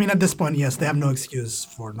 I mean, at this point, yes, they have no excuse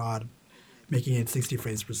for not making it 60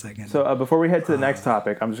 frames per second. So before we head to the next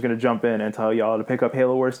topic, I'm just going to jump in and tell y'all to pick up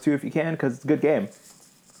Halo Wars 2 if you can, because it's a good game.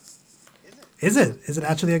 Is it? Is it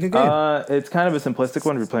actually a good game? It's kind of a simplistic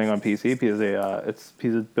one if you're playing on PC because it's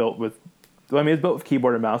built with. Well, I mean, it's built with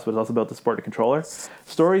keyboard and mouse, but it's also built to support a controller.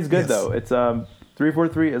 Story's good though. It's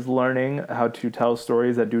 343 is learning how to tell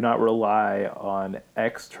stories that do not rely on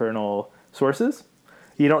external sources.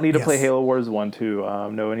 You don't need to play Halo Wars 1 to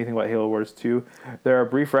know anything about Halo Wars 2. There are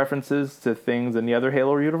brief references to things in the other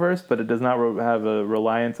Halo universe, but it does not have a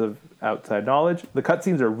reliance of outside knowledge. The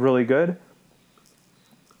cutscenes are really good.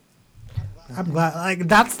 I'm glad. Like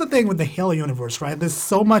that's the thing with the Halo universe, right? There's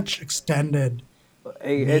so much extended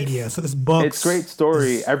media. So there's It's great books.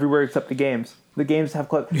 story everywhere except the games. The games have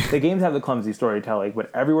the games have the clumsy storytelling, but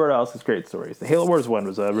everywhere else is great stories. The Halo Wars 1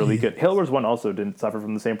 was a really good. Halo Wars 1 also didn't suffer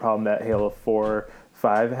from the same problem that Halo 4,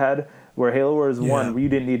 5 had, where Halo Wars 1, you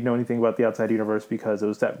didn't need to know anything about the outside universe because it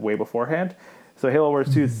was set way beforehand. So Halo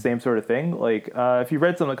Wars 2 is the same sort of thing. Like, if you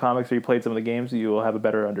read some of the comics or you played some of the games, you will have a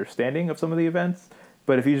better understanding of some of the events.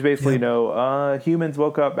 But if you just basically know, humans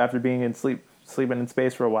woke up after being sleeping in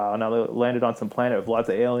space for a while, now they landed on some planet with lots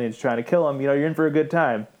of aliens trying to kill them, you're in for a good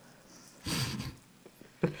time.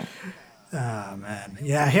 Oh man,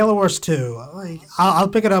 yeah, Halo Wars 2. Like, I'll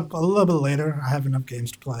pick it up a little bit later. I have enough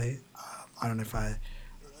games to play. I don't know if I'm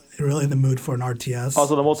really in the mood for an RTS.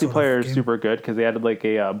 Also, the multiplayer is super good because they added like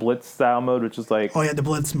a Blitz style mode, which is like the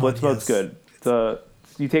Blitz mode. Blitz mode's good.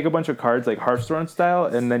 You take a bunch of cards like Hearthstone style,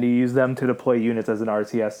 and then you use them to deploy units as an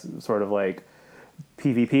RTS sort of like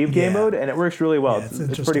PvP game mode, and it works really well.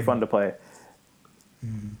 It's pretty fun to play.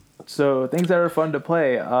 So things that are fun to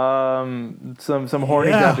play, some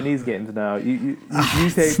horny Japanese games now. You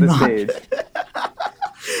take the stage.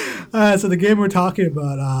 So the game we're talking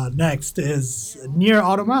about next is Nier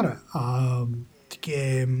Automata, the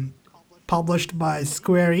game published by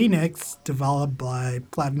Square Enix, developed by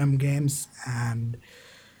Platinum Games and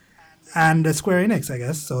Square Enix, I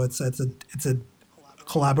guess. So it's a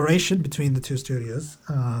collaboration between the two studios.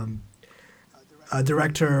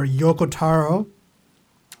 Director Yoko Taro,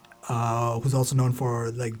 who's also known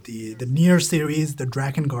for like the Nier series, the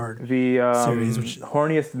Drakengard series, which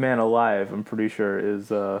horniest man alive, I'm pretty sure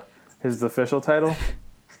is his official title.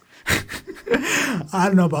 I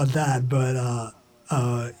don't know about that, but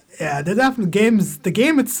yeah, there's definitely games. The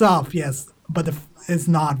game itself, yes, but it's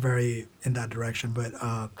not very in that direction. But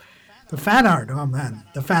the fan art, oh man,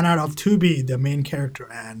 the fan art of 2B, the main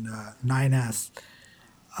character, and 9S.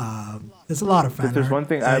 There's a lot of fan art. If there's one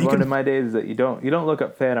thing I've learned in my days is that you don't look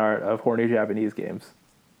up fan art of horny Japanese games.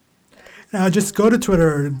 Now just go to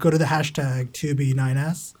Twitter, go to the hashtag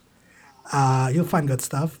 2B9S. You'll find good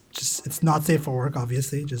stuff. Just it's not safe for work,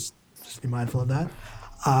 obviously. Just be mindful of that.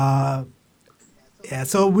 Yeah.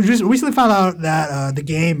 So we just recently found out that the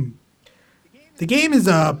game is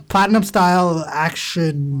a platinum style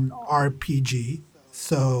action RPG.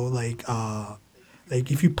 So like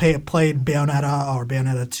if you played Bayonetta or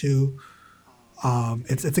Bayonetta 2,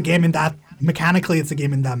 it's a game in that mechanically it's a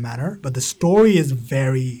game in that manner. But the story is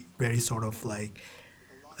very very sort of like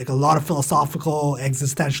a lot of philosophical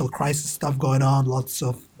existential crisis stuff going on. Lots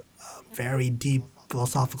of very deep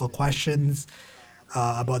philosophical questions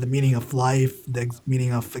about the meaning of life, the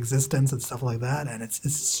meaning of existence, and stuff like that. And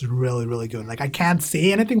it's really really good. Like I can't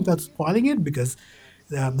say anything without spoiling it because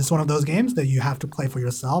this is one of those games that you have to play for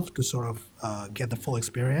yourself to sort of get the full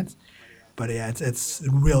experience. But yeah, it's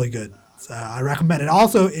really good. So I recommend it.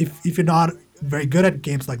 Also, if you're not very good at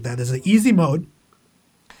games like that, there's an easy mode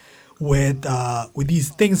with these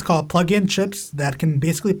things called plug-in chips that can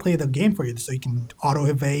basically play the game for you. So you can auto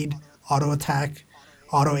evade, auto attack,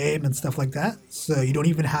 auto aim, and stuff like that. So you don't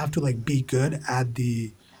even have to like be good at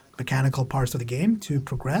the mechanical parts of the game to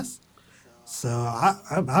progress. So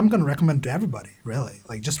I'm gonna recommend to everybody, really,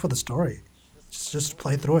 like just for the story, just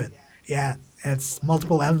play through it. Yeah, it's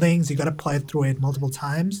multiple endings. You gotta play through it multiple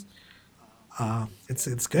times.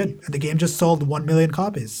 It's good. And the game just sold 1 million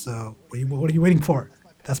copies. So what are you waiting for?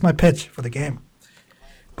 That's my pitch for the game.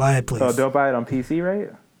 Buy it, please. Oh, don't buy it on PC,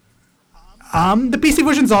 right? The PC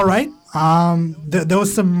version's all right. There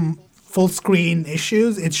was some full screen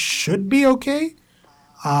issues. It should be okay.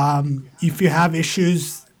 If you have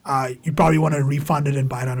issues, you probably want to refund it and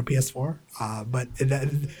buy it on a PS4. But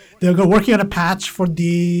they're working on a patch for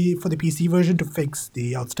the PC version to fix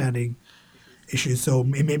the outstanding issues. So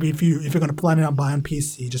maybe if you're going to plan it on buying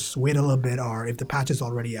PC, just wait a little bit. Or if the patch is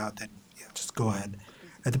already out, then yeah, just go ahead.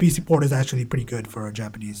 The PC port is actually pretty good for a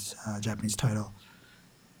Japanese title.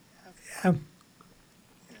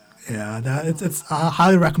 Yeah, it's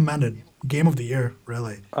highly recommended. Game of the year,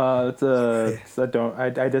 really. I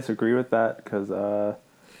disagree with that because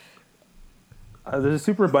there's a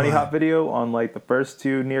Super Bunny Hop video on like the first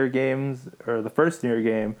two Nier games or the first Nier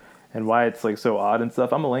game and why it's like so odd and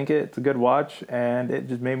stuff. I'm gonna link it. It's a good watch, and it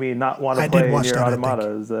just made me not want to play Nier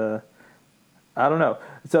Automata. I don't know.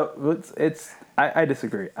 So I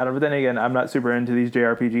disagree. But then again, I'm not super into these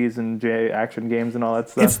JRPGs and J action games and all that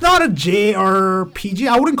stuff. It's not a JRPG.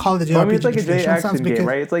 I wouldn't call it a JRPG. Well, I mean, it's like a J action game,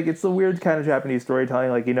 right? It's the weird kind of Japanese storytelling.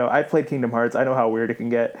 Like, I played Kingdom Hearts. I know how weird it can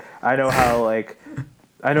get. I know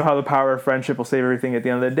how the power of friendship will save everything at the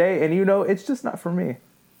end of the day. And it's just not for me.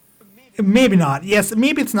 Maybe not. Yes,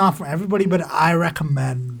 maybe it's not for everybody, but I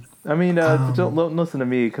recommend I mean, don't listen to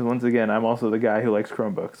me because once again, I'm also the guy who likes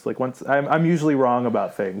Chromebooks. Like I'm usually wrong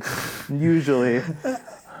about things. Usually,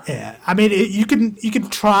 Yeah, I mean, you can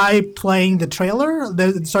try playing the trailer.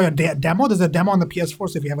 Sorry, a demo. There's a demo on the PS4,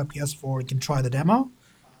 so if you have a PS4, you can try the demo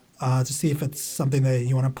to see if it's something that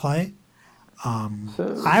you want to play.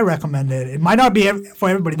 so I recommend it. It might not be for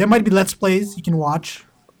everybody. There might be Let's Plays you can watch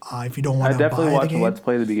if you don't I want to definitely buy the watch a game. Let's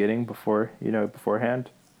Play the beginning beforehand.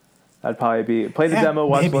 I'd probably be play the Yeah, demo,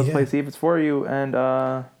 watch the maybe. Let's Play, Yeah. see if it's for you, and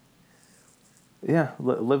yeah,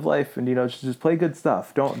 live life, and just play good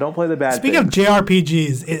stuff. Don't play the bad Speaking of things.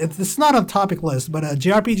 JRPGs, it's not on topic list, but a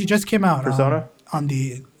JRPG just came out Persona. on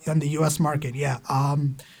the U.S. market. Yeah,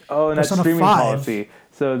 Oh, and that's Persona streaming 5. policy.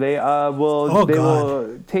 So Oh they God.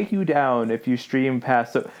 will take you down if you stream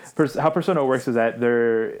past. So how Persona works is that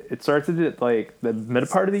it starts at like the mid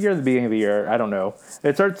part of the year, or the beginning of the year. I don't know.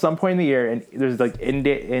 It starts some point in the year, and there's like in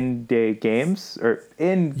day games or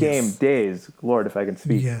in game Yes. days. Lord, if I can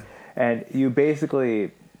speak. Yeah. And you play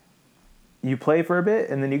for a bit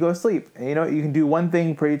and then you go to sleep. And, you can do one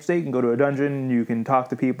thing for each day. You can go to a dungeon. You can talk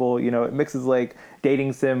to people. It mixes like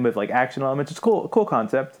dating sim with like action elements. It's cool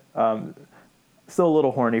concept. Still a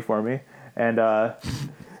little horny for me. And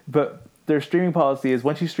but their streaming policy is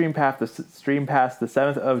once you stream past the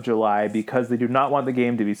 7th of July, because they do not want the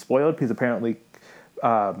game to be spoiled, because apparently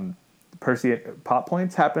Percy pop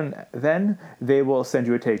points happen then, they will send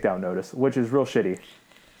you a takedown notice, which is real shitty.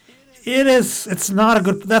 It is. It's not a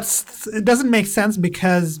good. It doesn't make sense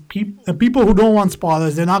because people who don't want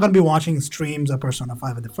spoilers, they're not going to be watching streams of Persona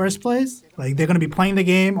 5 in the first place. Like they're going to be playing the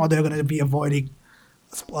game, or they're going to be avoiding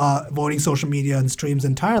social media and streams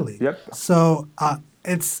entirely. Yep. So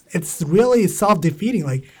it's really self defeating.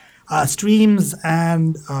 Like streams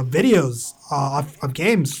and videos of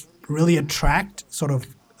games really attract sort of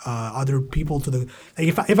other people to the. Like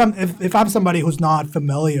if I'm somebody who's not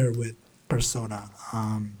familiar with Persona.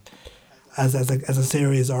 As a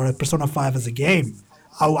series or a Persona 5 as a game.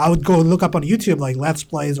 I would go look up on YouTube like Let's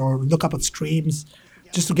Plays or look up at streams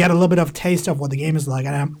just to get a little bit of taste of what the game is like.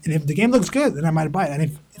 And if the game looks good, then I might buy it.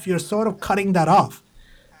 And if you're sort of cutting that off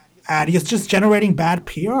and it's just generating bad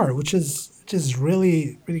PR, which is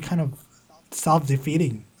really, really kind of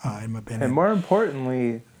self-defeating, in my opinion. And more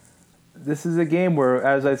importantly, this is a game where,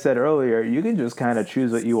 as I said earlier, you can just kind of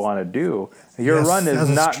choose what you want to do. Your Yes, run is that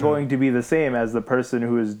is not true. going to be the same as the person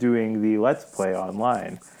who is doing the Let's Play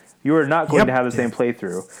online. You are not going Yep. to have the same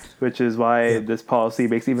playthrough, which is why Yep. this policy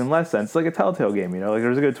makes even less sense. It's like a Telltale game, Like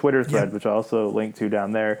there's a good Twitter thread, Yep. which I also link to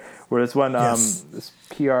down there, where this one, Yes. this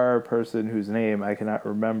PR person whose name I cannot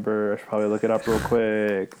remember. I should probably look it up real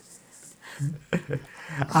quick.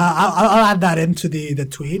 I'll add that into the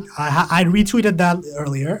tweet. I retweeted that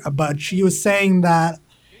earlier, but she was saying that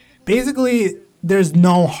basically there's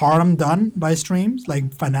no harm done by streams,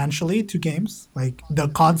 like financially to games. Like the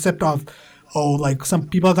concept of, oh, like some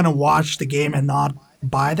people are gonna watch the game and not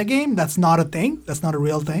buy the game. That's not a thing. That's not a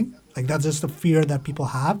real thing. Like that's just a fear that people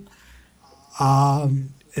have.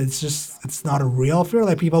 It's not a real fear.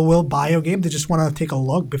 Like people will buy your game. They just want to take a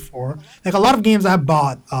look before. Like a lot of games I've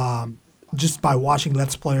bought just by watching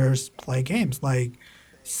Let's Players play games. Like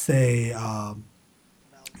say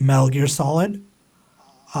Metal Gear Solid.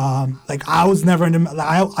 Like I was never into.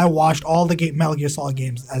 I watched all the Metal Gear Solid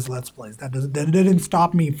games as Let's Plays. That didn't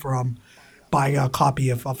stop me from buying a copy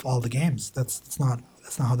of all the games. That's not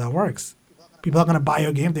how that works. People are gonna buy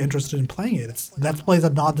your game. They're interested in playing it. Let's Plays are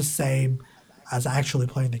not the same as actually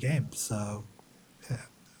playing the game. So yeah,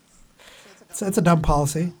 it's a dumb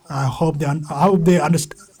policy. I hope they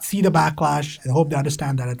see the backlash and hope they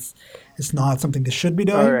understand that it's not something they should be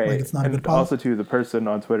doing. All right. Like it's not a And good policy. also to the person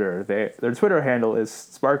on Twitter, their Twitter handle is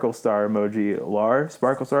Sparkle Star Emoji Lar,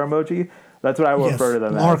 Sparkle Star Emoji. That's what I will refer to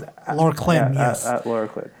them as. Laura Clem, yes. At Laura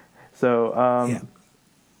Clem. So Yeah.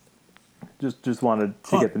 just wanted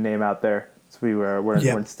to get the name out there, so we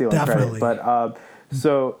weren't stealing definitely. credit. But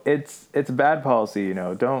so it's a bad policy.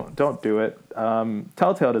 Don't do it.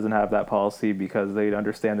 Telltale doesn't have that policy because they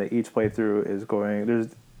understand that each playthrough is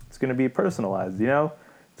it's going to be personalized.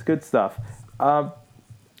 It's good stuff. But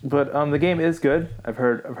the game is good. I've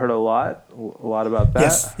heard a lot about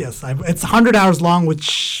that. Yes. It's 100 hours long,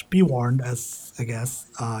 which be warned, as I guess.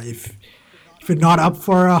 If you're not up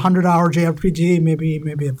for a 100-hour JRPG,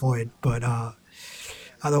 maybe avoid. But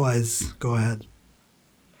otherwise, go ahead.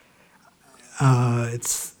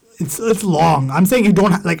 It's long. I'm saying you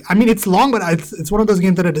don't like. I mean, it's long, but it's one of those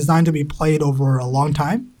games that are designed to be played over a long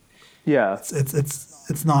time. Yeah.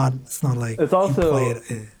 It's not like It's you also play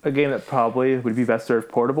it. a game that probably would be best served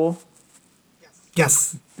portable.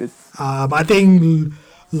 Yes. It's But I think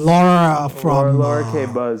Laura from Laura K.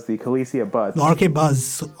 Buzz, the Khaleesi Butts. Laura K.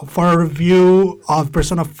 Buzz for a review of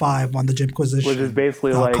Persona 5 on the Jimquisition. Which is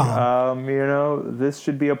basically like, this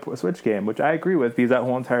should be a Switch game, which I agree with, because that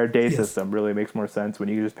whole entire day system really makes more sense when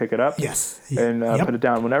you can just pick it up and put it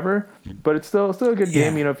down whenever. But it's still a good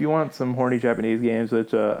game, if you want some horny Japanese games,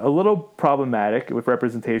 which a little problematic with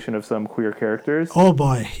representation of some queer characters. Oh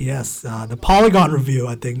boy, yes. The Polygon review,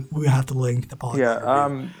 I think we have to link the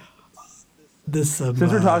Polygon review. Since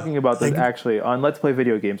we're talking about this, actually, on Let's Play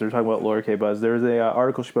Video Games, we're talking about Laura K. Buzz. There was an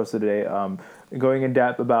article she posted today going in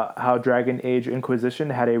depth about how Dragon Age Inquisition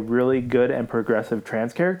had a really good and progressive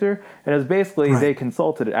trans character. And it was basically they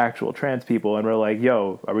consulted actual trans people and were like,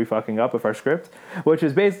 yo, are we fucking up with our script? Which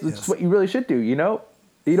is basically what you really should do, You don't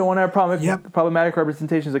want to have problematic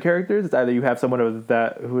representations of characters. It's either you have someone who is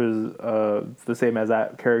the same as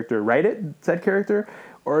that character said character,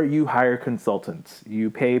 or you hire consultants.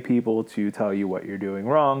 You pay people to tell you what you're doing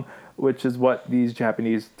wrong, which is what these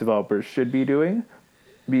Japanese developers should be doing,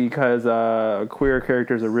 because queer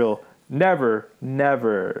characters are never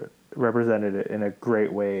represented it in a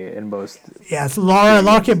great way in most. Yes,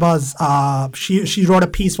 Laura K. Buzz, she wrote a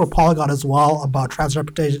piece for Polygon as well about trans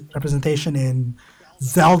representation in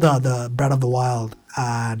Zelda, the Breath of the Wild,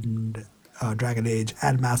 and Dragon Age,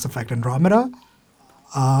 and Mass Effect Andromeda.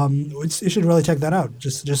 You should really check that out.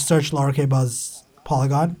 Just search Laura K. Buzz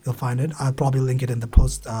Polygon, you'll find it. I'll probably link it in the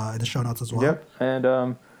post in the show notes as well. Yep.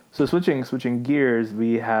 And so switching gears,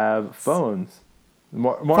 we have phones.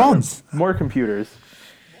 More computers.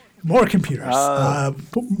 More computers.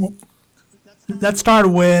 Let's start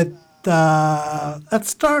with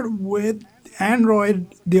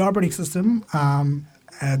Android, the operating system.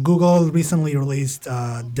 Google recently released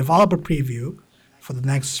a developer preview for the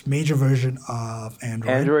next major version of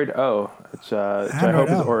Android. Android O, which I hope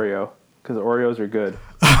is Oreo, because Oreos are good.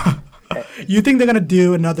 You think they're gonna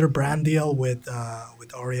do another brand deal with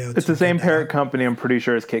Oreo? It's the same parent company, I'm pretty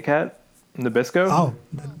sure, as Kit Kat, Nabisco.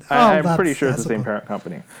 I'm pretty sure it's the same parent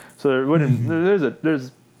company. So there wouldn't.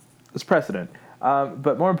 There's precedent.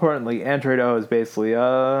 But more importantly, Android O is basically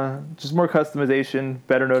just more customization,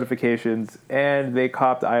 better notifications, and they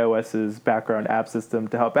copped iOS's background app system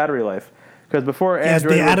to help battery life. Because before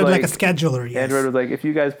Android, they added like a scheduler. Yes. Android was like, if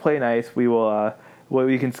you guys play nice, we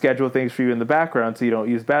can schedule things for you in the background so you don't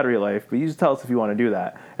use battery life. But you just tell us if you want to do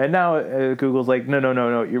that. And now Google's like, no,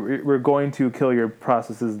 we're going to kill your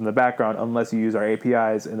processes in the background unless you use our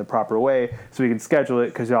APIs in the proper way, so we can schedule it,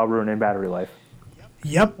 because y'all ruining battery life.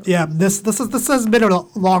 Yep. Yeah. This has been a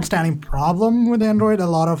long-standing problem with Android. A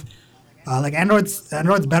lot of Android's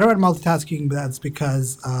better at multitasking, but that's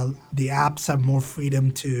because the apps have more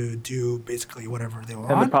freedom to do basically whatever they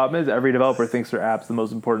want. And the problem is every developer thinks their app's the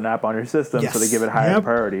most important app on your system, so they give it higher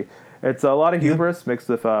priority. It's a lot of hubris mixed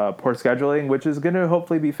with poor scheduling, which is going to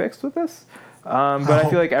hopefully be fixed with this. But I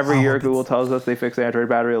feel like every year Google tells us they fix Android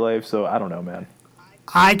battery life, so I don't know, man.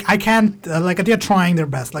 I can't they're trying their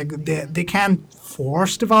best. Like they can't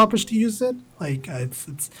force developers to use it. Like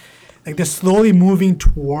it's like they're slowly moving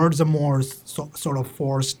towards a more sort of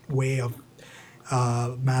forced way of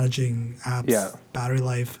managing apps, battery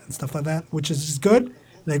life, and stuff like that, which is good.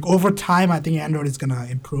 Like over time, I think Android is gonna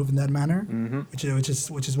improve in that manner, which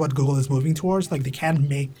is what Google is moving towards. Like they can't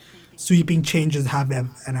make sweeping changes have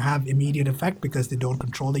immediate effect because they don't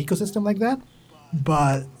control the ecosystem like that.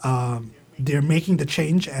 But they're making the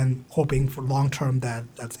change and hoping for long term that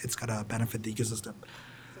it's gonna benefit the ecosystem.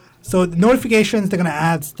 So the notifications, they're gonna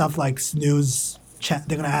add stuff like snooze.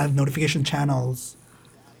 They're gonna add notification channels.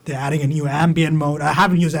 They're adding a new ambient mode. I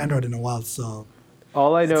haven't used Android in a while, so.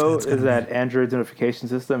 All I know is that Android's notification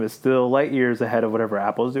system is still light years ahead of whatever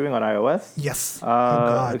Apple's doing on iOS. Yes.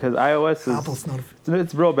 Because iOS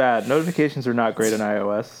it's real bad. Notifications are not great on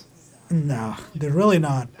iOS. No, they're really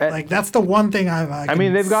not. Like that's the one thing I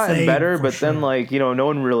mean, they've gotten better, but then no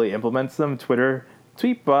one really implements them.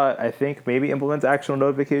 Tweetbot, I think, maybe implements actual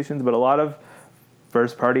notifications, but a lot of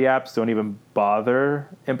first-party apps don't even bother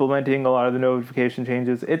implementing a lot of the notification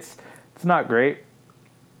changes. It's not great.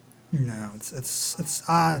 No, it's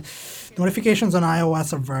notifications on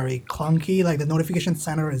iOS are very clunky. Like the notification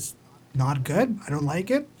center is not good. I don't like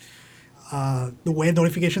it. The way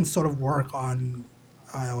notifications sort of work on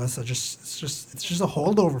iOS are it's just a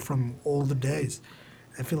holdover from older days.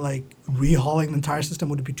 I feel like rehauling the entire system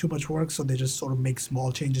would be too much work, so they just sort of make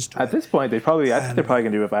small changes to it. At this point, I think they're probably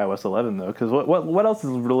going to do it with iOS 11, though, because what else is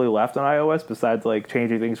really left on iOS besides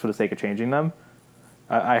changing things for the sake of changing them?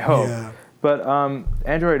 I hope. Yeah. But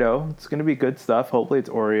Android O, it's going to be good stuff. Hopefully it's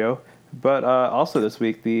Oreo. But also this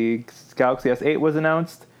week, the Galaxy S8 was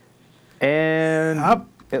announced, and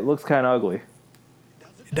it looks kind of ugly.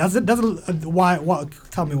 Does it? Doesn't? Why? What?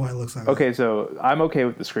 Tell me why it looks like that. Okay, so I'm okay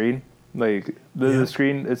with the screen. Like Yeah. the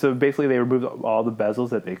screen. So basically, they removed all the bezels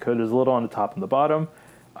that they could. There's a little on the top and the bottom.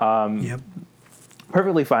 Yep.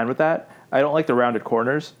 Perfectly fine with that. I don't like the rounded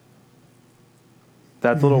corners.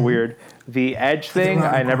 That's a little weird. The edge thing,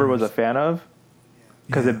 rounded I never was a corners. fan of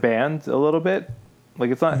because Yeah. it bans a little bit. Like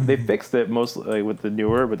it's not. They fixed it mostly like with the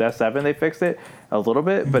newer with S7. They fixed it a little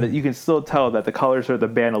bit, but you can still tell that the colors are the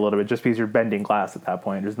band a little bit just because you're bending glass at that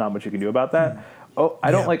point. There's not much you can do about that. Oh,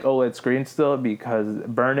 I don't Yeah. like OLED screens still because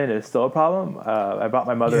burn-in is still a problem. I bought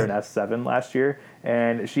my mother Yeah. an S7 last year,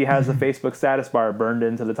 and she has the Facebook status bar burned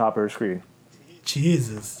into the top of her screen.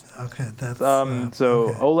 Jesus. Okay, that's. So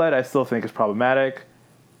okay. OLED I still think is problematic.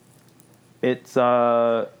 It's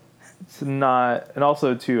not, and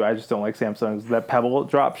also too, I just don't like Samsung's that pebble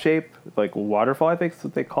drop shape, like waterfall. I think is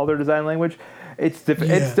what they call their design language. It's Yeah.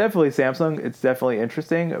 it's definitely Samsung. It's definitely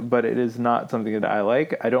interesting, but it is not something that I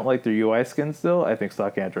like. I don't like their UI skin still. I think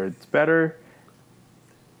stock Android's better.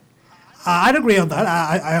 I'd agree on that.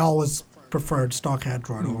 I always preferred stock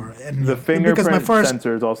Android over and The because fingerprint my first.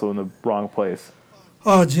 sensor is also in the wrong place.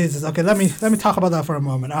 Oh Jesus. Okay, let me talk about that for a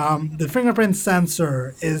moment. The fingerprint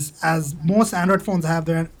sensor is, as most Android phones have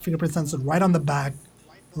their fingerprint sensor right on the back,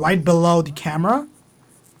 right below the camera.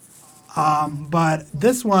 But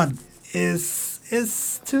this one is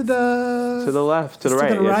to the To the left, to the It's right,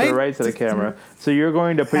 to the yeah, to the right? right to the camera. So you're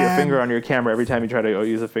going to put your And- finger on your camera every time you try to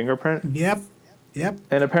use a fingerprint. Yep.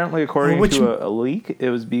 And apparently, according Which- to a leak, it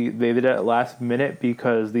was they did it at last minute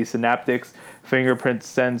because the Synaptics fingerprint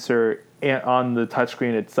sensor on the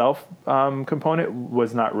touchscreen itself component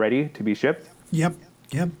was not ready to be shipped. Yep.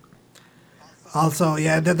 Also,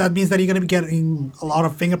 yeah, that means that you're going to be getting a lot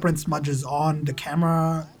of fingerprint smudges on the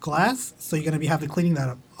camera glass, so you're going to be having to cleaning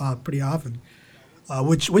that up pretty often.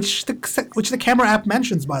 Which the camera app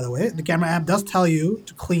mentions, by the way. The camera app does tell you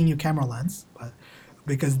to clean your camera lens, but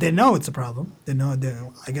because they know it's a problem,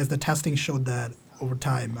 I guess the testing showed that over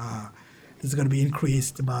time there's going to be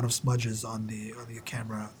increased amount of smudges on the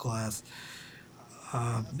camera glass.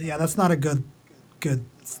 Yeah, that's not a good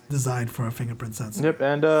design for a fingerprint sensor. Yep,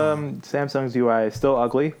 and Samsung's UI is still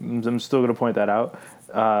ugly. I'm still going to point that out.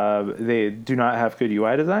 They do not have good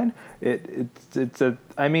UI design. It's a.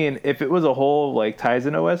 I mean, if it was a whole like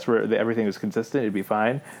Tizen OS where everything was consistent, it'd be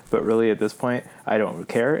fine. But really, at this point, I don't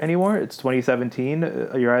care anymore. It's 2017.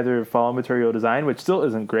 You're either follow Material Design, which still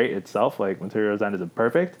isn't great itself. Like Material Design isn't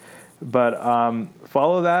perfect, but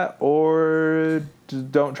follow that or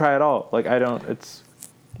just don't try at all. Like I don't. It's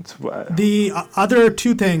The other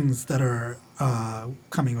two things that are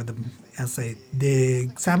coming with the S8, the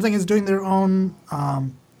Samsung is doing their own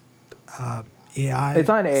AI. It's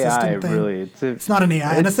not an AI assistant thing. really. It's not an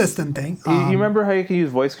AI, an it's- assistant thing. You remember how you can use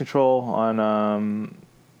voice control on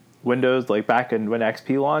Windows, like back in when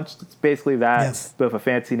XP launched? It's basically that, Yes. but with a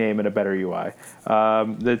fancy name and a better UI.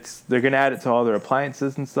 They're going to add it to all their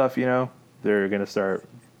appliances and stuff. They're going to start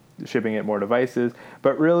shipping it more devices.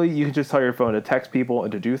 But really, you can just tell your phone to text people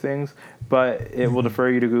and to do things. But it will defer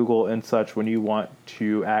you to Google and such when you want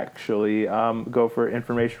to actually go for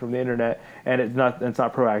information from the internet. And it's not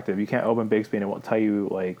proactive. You can't open Bixby and it won't tell you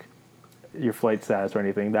like your flight status or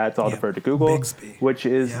anything. That's all Yep. deferred to Google, Bixby. which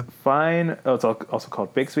is Yep. fine. Oh, it's also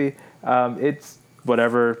called Bixby. It's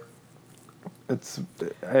whatever. It's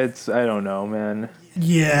I don't know, man.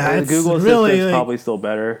 Yeah, it's Google really Assistant's like, probably still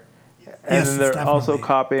better. And Yes, then it's they're also definitely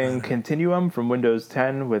copying better. Continuum from Windows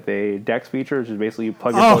 10 with a DeX feature, which is basically you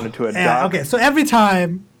plug your Oh, phone into a yeah, dock. okay. So every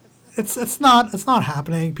time, it's not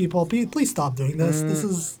happening. People, please stop doing this. This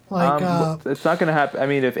is like It's not going to happen. I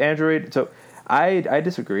mean, if Android, so I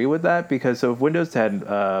disagree with that because so if Windows 10,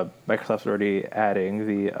 Microsoft's already adding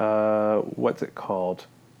the what's it called?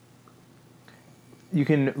 You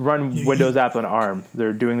can run Windows apps on ARM.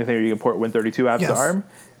 They're doing the thing where you can port Win32 apps to Yes. ARM,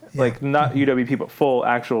 like not UWP but full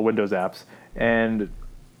actual Windows apps, and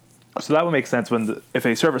so that would make sense if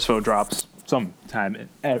a Surface Phone drops sometime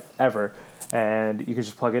ever, and you can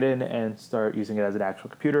just plug it in and start using it as an actual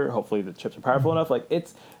computer. Hopefully the chips are powerful enough. Like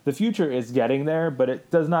the future is getting there, but it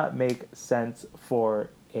does not make sense for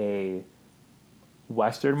a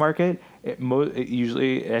Western market. It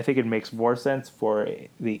usually, I think it makes more sense for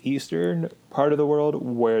the Eastern part of the world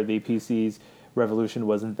where the PC's revolution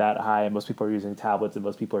wasn't that high and most people are using tablets and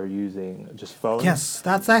most people are using just phones. yes,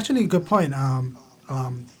 that's actually a good point.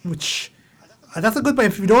 Which that's a good point.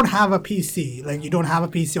 If you don't have a PC, like you don't have a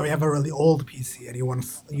PC or you have a really old PC and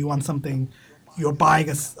you want something, you're buying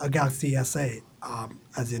a Galaxy S8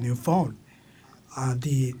 as your new phone.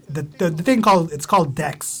 The thing called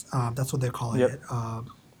DeX. That's what they're calling Yep. it.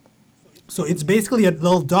 So it's basically a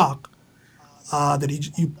little dock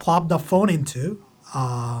that you plop the phone into.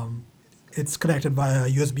 It's connected via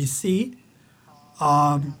USB-C.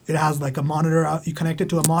 It has like a monitor. You connect it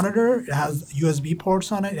to a monitor. It has USB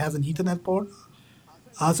ports on it. It has an Ethernet port.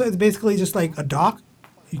 So it's basically just like a dock.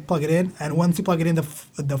 You plug it in, and once you plug it in,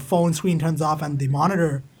 the phone screen turns off, and the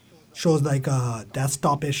monitor shows like a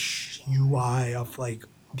desktop-ish UI of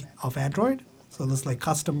of Android. So this like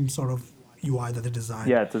custom sort of UI that they designed.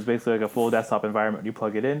 Yeah, it's basically like a full desktop environment. You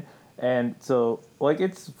plug it in, and so like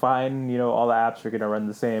it's fine. You know, all the apps are gonna run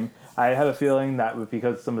the same. I have a feeling that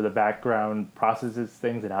because some of the background processes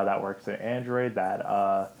things and how that works in Android, that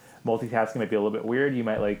multitasking might be a little bit weird. You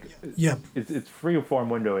might like Yep. it's free form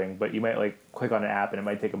windowing, but you might like click on an app and it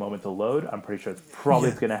might take a moment to load. I'm pretty sure it's probably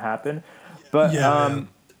Yeah. it's gonna happen, but Yeah. Yeah.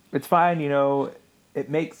 it's fine. You know, it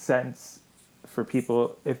makes sense for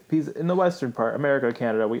people if he's in the western part, America,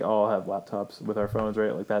 Canada, we all have laptops with our phones,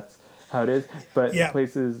 right? Like that's how it is. But Yeah.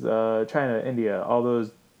 places, China, India, all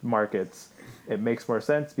those markets, it makes more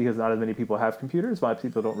sense because not as many people have computers. A lot of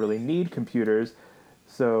people don't really need computers,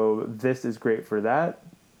 so this is great for that.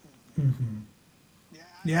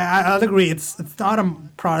 Yeah, I'd agree. It's not a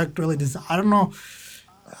product really designed. I don't know.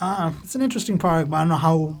 It's an interesting product, but I don't know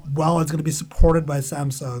how well it's going to be supported by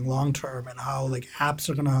Samsung long term and how like apps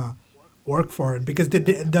are going to work for it because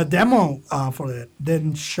the demo for it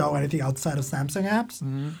didn't show anything outside of Samsung apps.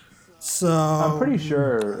 I'm So pretty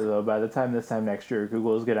sure though by the time this time next year,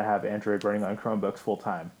 Google is going to have Android running on Chromebooks full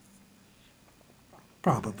time.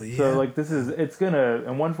 probably, So yeah. like this is it's gonna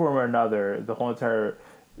in one form or another the whole entire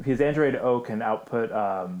because Android O can output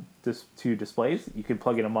just two displays. You can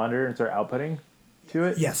plug in a monitor and start outputting to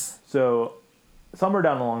it. Yes. So somewhere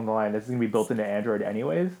down along the line, this is gonna be built into Android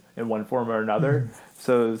anyways in one form or another.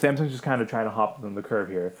 So Samsung's just kind of trying to hop on the curve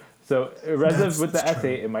here. So Resident with That's the true.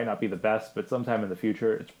 S8, it might not be the best, but sometime in the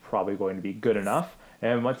future, it's probably going to be good enough.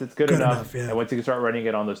 And once it's good Good enough, enough, yeah. and once you can start running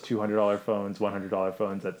it on those $200 phones, $100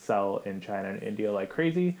 phones that sell in China and India like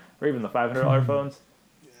crazy, or even the $500 phones,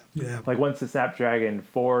 Yeah. like once the Snapdragon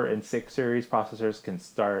 4 and 6 series processors can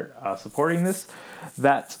start supporting this,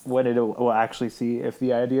 that's when it will actually see if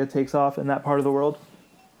the idea takes off in that part of the world.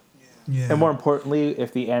 And Yeah. more importantly,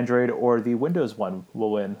 if the Android or the Windows one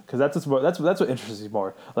will win, because that's what interests me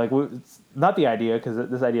more. Like, it's not the idea, because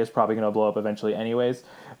this idea is probably going to blow up eventually, anyways.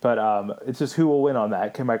 But it's just who will win on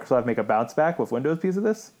that. Can Microsoft make a bounce back with Windows piece of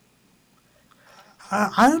this?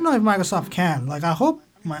 I don't know if Microsoft can. Like, I hope.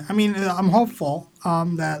 I mean, I'm hopeful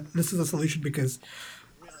that this is a solution because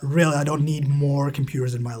really, I don't need more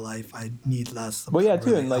computers in my life. I need less of Well, yeah, them,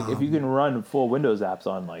 too, really. and like if you can run full Windows apps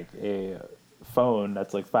on like a phone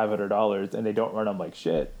that's like $500 and they don't run them like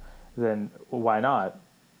shit, then why not?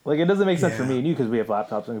 Like it doesn't make sense for Yeah. me and you because we have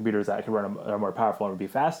laptops and computers that can run them are more powerful and would be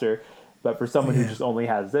faster. But for someone who Yeah. just only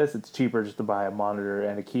has this, it's cheaper just to buy a monitor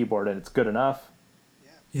and a keyboard and it's good enough.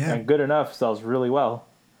 Yeah. And good enough sells really well.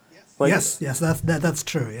 Like Yes. Yes. That's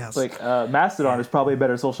true. Yes. Mastodon is probably a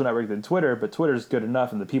better social network than Twitter, but Twitter's good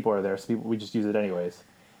enough and the people are there, so we just use it anyways.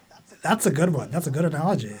 That's a good one. That's a good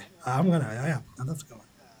analogy. I'm gonna. Yeah. That's a good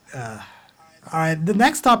one. All right. The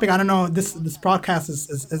next topic. I don't know. This podcast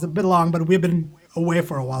is a bit long, but we've been away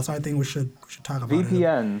for a while, so I think we should talk about it.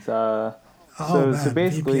 VPNs. Oh So man,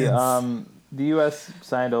 basically, VPNs. the U.S.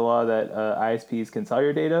 signed a law that ISPs can sell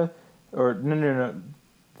your data, or no.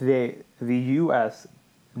 The U.S.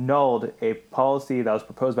 nulled a policy that was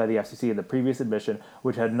proposed by the FCC in the previous admission,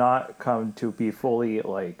 which had not come to be fully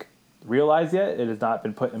like realized yet. It has not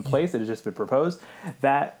been put in place. It has just been proposed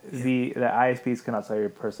that Yeah. the ISPs cannot sell your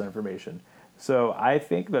personal information. So I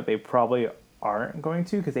think that they probably aren't going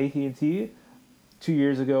to because AT&T 2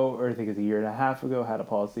 years ago, or I think it's a year and a half ago, had a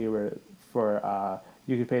policy where for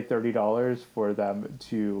you could pay $30 for them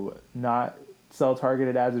to not sell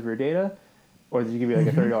targeted ads of your data, or they give you like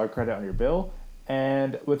a $30 credit on your bill.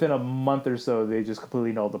 And within a month or so, they just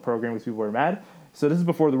completely nulled the program because people were mad. So this is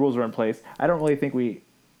before the rules were in place. I don't really think we.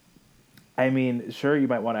 I mean, sure, you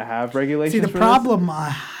might want to have See, regulations the for this. problem I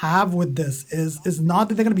have with this is not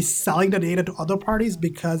that they're going to be selling the data to other parties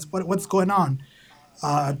because what's going on?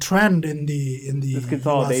 A trend in the This U.S.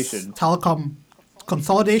 consolidation, telecom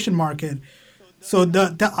consolidation market. So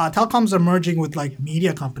the telecoms are merging with like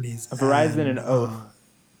media companies Verizon and and Oath.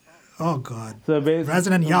 oh god, So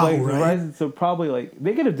Verizon and basically, Yahoo, like right? Verizon, so probably like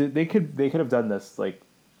they could have done this like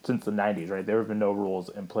since the '90s, right? There have been no rules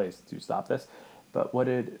in place to stop this. But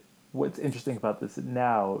what's interesting about this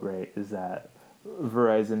now, right, is that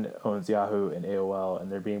Verizon owns Yahoo and AOL,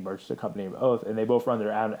 and they're being merged to a company of both, and they both run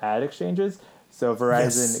their own ad exchanges. So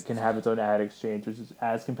Verizon Yes. can have its own ad exchange, which is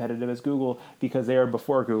as competitive as Google because they are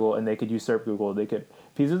before Google, and they could usurp Google. They could,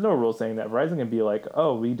 because there's no rule saying that Verizon can be like,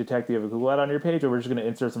 oh, we detect you have a Google ad on your page, and we're just going to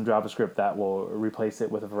insert some JavaScript that will replace it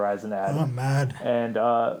with a Verizon ad, Oh, mad. and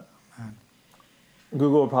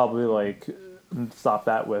Google will probably like stop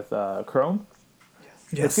that with Chrome.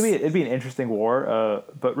 Yes. It'd be an interesting war,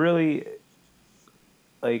 but really,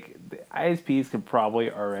 like the ISPs could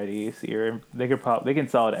probably already see her. They can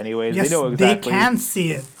sell it anyways. Yes, They know they exactly. can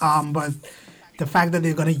see it. But the fact that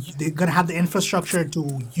they're gonna have the infrastructure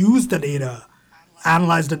to use the data,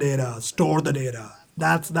 analyze the data, store the data.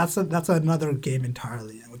 That's another game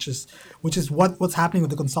entirely, which is what's happening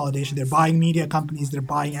with the consolidation. They're buying media companies, they're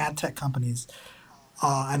buying ad tech companies,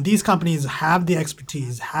 and these companies have the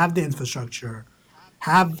expertise, have the infrastructure,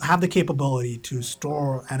 have the capability to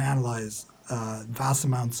store and analyze vast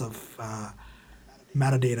amounts of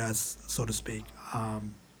metadata, so to speak.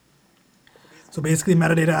 So basically,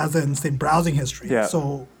 metadata as in say browsing history. Yeah,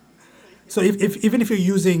 So if even if you're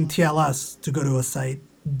using TLS to go to a site,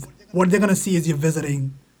 what they're gonna see is you're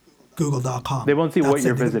visiting they Google.com. won't see what That's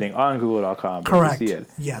you're it. visiting on Google.com, but you see Correct. it.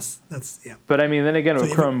 Yes, that's yeah. But I mean, then again, So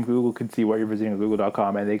with if Chrome, Google can see what you're visiting on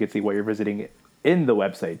Google.com, and they can see what you're visiting in the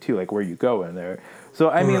website too, like where you go in there. So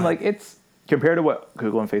I mean, right. like it's compared to what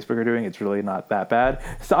Google and Facebook are doing, it's really not that bad.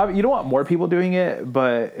 So you don't want more people doing it,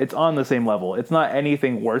 but it's on the same level. It's not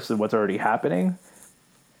anything worse than what's already happening.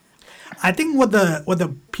 I think what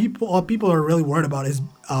the people are really worried about is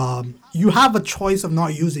you have a choice of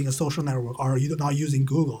not using a social network or you not using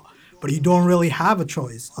Google, but you don't really have a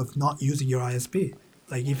choice of not using your ISP.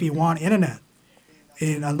 Like if you want internet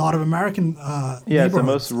in a lot of American Yeah, so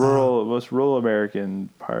neighborhoods, most rural American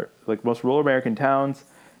part, like most rural American towns,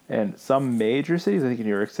 and some major cities. I think in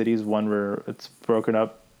New York City is one where it's broken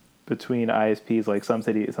up between ISPs. Like some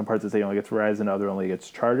parts of the city only gets Verizon, other only gets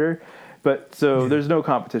Charter. But so yeah, there's no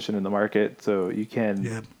competition in the market, so yeah.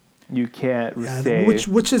 you can't And say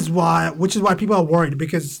which is why people are worried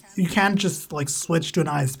because you can't just like switch to an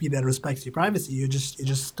ISP that respects your privacy. You're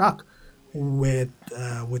just stuck with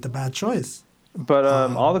a bad choice. But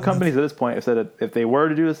all the And companies that's at this point have said that if they were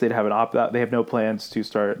to do this, they'd have an opt out. They have no plans to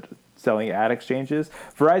start selling ad exchanges.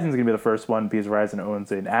 Verizon's going to be the first one because Verizon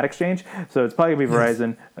owns an ad exchange, so it's probably going to be yes,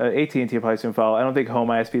 Verizon. AT&T will probably soon follow. I don't think home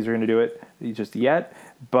ISPs are going to do it just yet,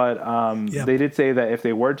 but yep, they did say that if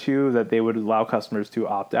they were to, that they would allow customers to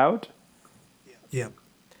opt out. yep.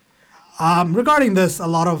 Regarding this, a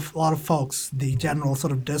lot of folks, the general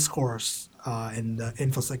sort of discourse in the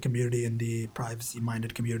infosec community, in the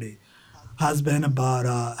privacy-minded community, has been about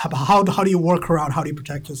how do you work around, how do you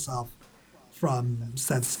protect yourself from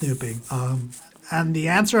said snooping, and the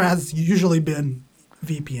answer has usually been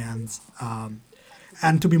VPNs,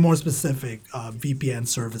 and to be more specific, VPN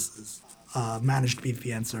services, managed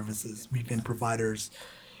VPN services, VPN providers.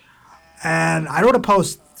 And I wrote a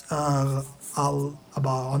post about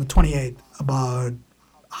on the 28th about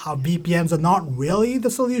how VPNs are not really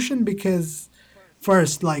the solution because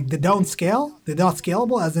first, like they don't scale. They're not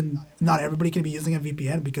scalable, as in not everybody can be using a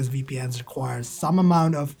VPN because VPNs require some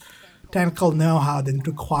amount of technical know-how. They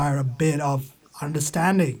require a bit of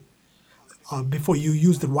understanding before you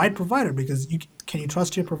use the right provider because can you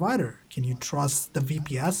trust your provider? Can you trust the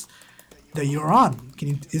VPS that you're on?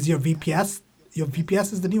 Is your VPS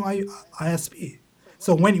is the new ISP.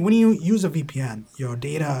 So when you use a VPN, your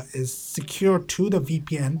data is secure to the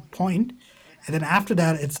VPN point, and then after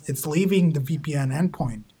that, it's leaving the VPN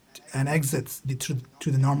endpoint and exits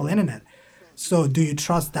to the normal internet. So do you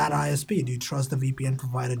trust that ISP? Do you trust the VPN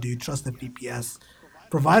provider? Do you trust the VPS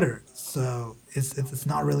provider? So it's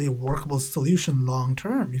not really a workable solution long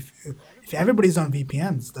term. If everybody's on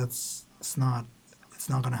VPNs, it's not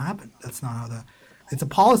going to happen. That's not how the it's a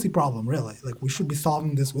policy problem, really. Like we should be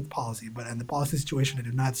solving this with policy, but and the policy situation in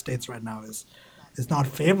the United States right now is not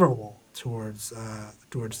favorable towards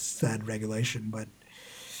said regulation. But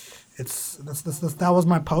that was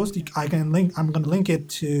my post. I can link. I'm going to link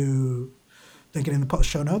it in the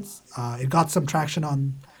show notes. It got some traction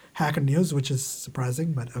on Hacker News, which is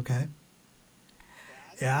surprising, but okay.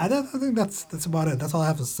 Yeah, I think that's about it. That's all I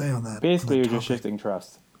have to say on that Basically, you're just topic. shifting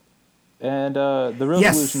trust. And the real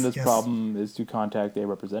solution to Yes, this yes, problem is to contact a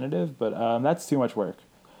representative, but that's too much work.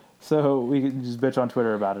 So we can just bitch on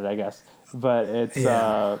Twitter about it, I guess. But it's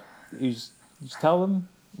yeah, you just tell them,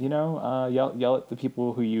 yell at the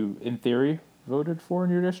people who you, in theory, voted for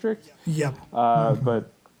in your district. yep,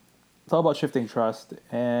 But it's all about shifting trust,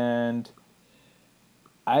 and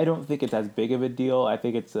I don't think it's as big of a deal. I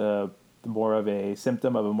think it's more of a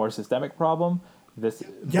symptom of a more systemic problem This,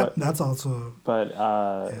 Yep, that's also but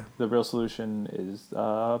yeah. the real solution is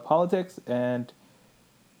politics and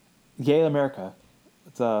yay America.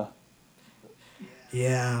 It's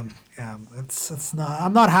Yeah, yeah. It's not.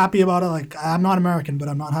 I'm not happy about it. Like I'm not American, but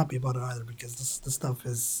I'm not happy about it either because this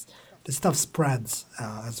stuff spreads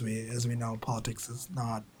as we know. Politics is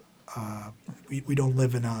not. We don't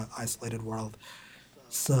live in a isolated world.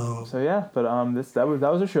 So So yeah, but that was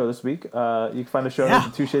our show this week. You can find the show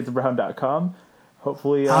notes yeah, at twoshadesoфbrown.com.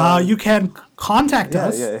 Hopefully, you can contact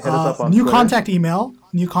us. yeah, hit us up on Twitter. New contact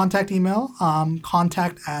email.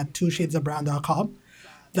 Contact at twoshadesofbrown.com.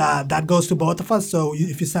 That goes to both of us. So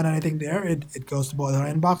if you send anything there, it goes to both our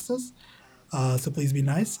inboxes. So please be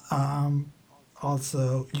nice.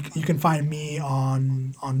 Also, you can find me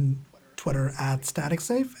on Twitter at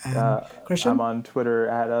StaticSafe and I'm Christian. on Twitter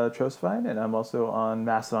at Trosfine, and I'm also on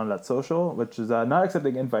Mastodon.social, which is not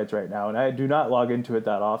accepting invites right now, and I do not log into it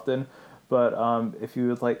that often. But if you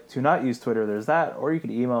would like to not use Twitter, there's that, or you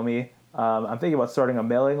can email me. I'm thinking about starting a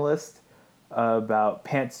mailing list about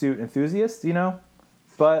pantsuit enthusiasts,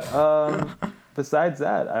 But besides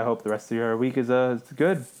that, I hope the rest of your week is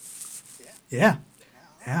good. Yeah,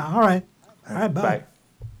 yeah. All right, All all right. right, Bye. bye.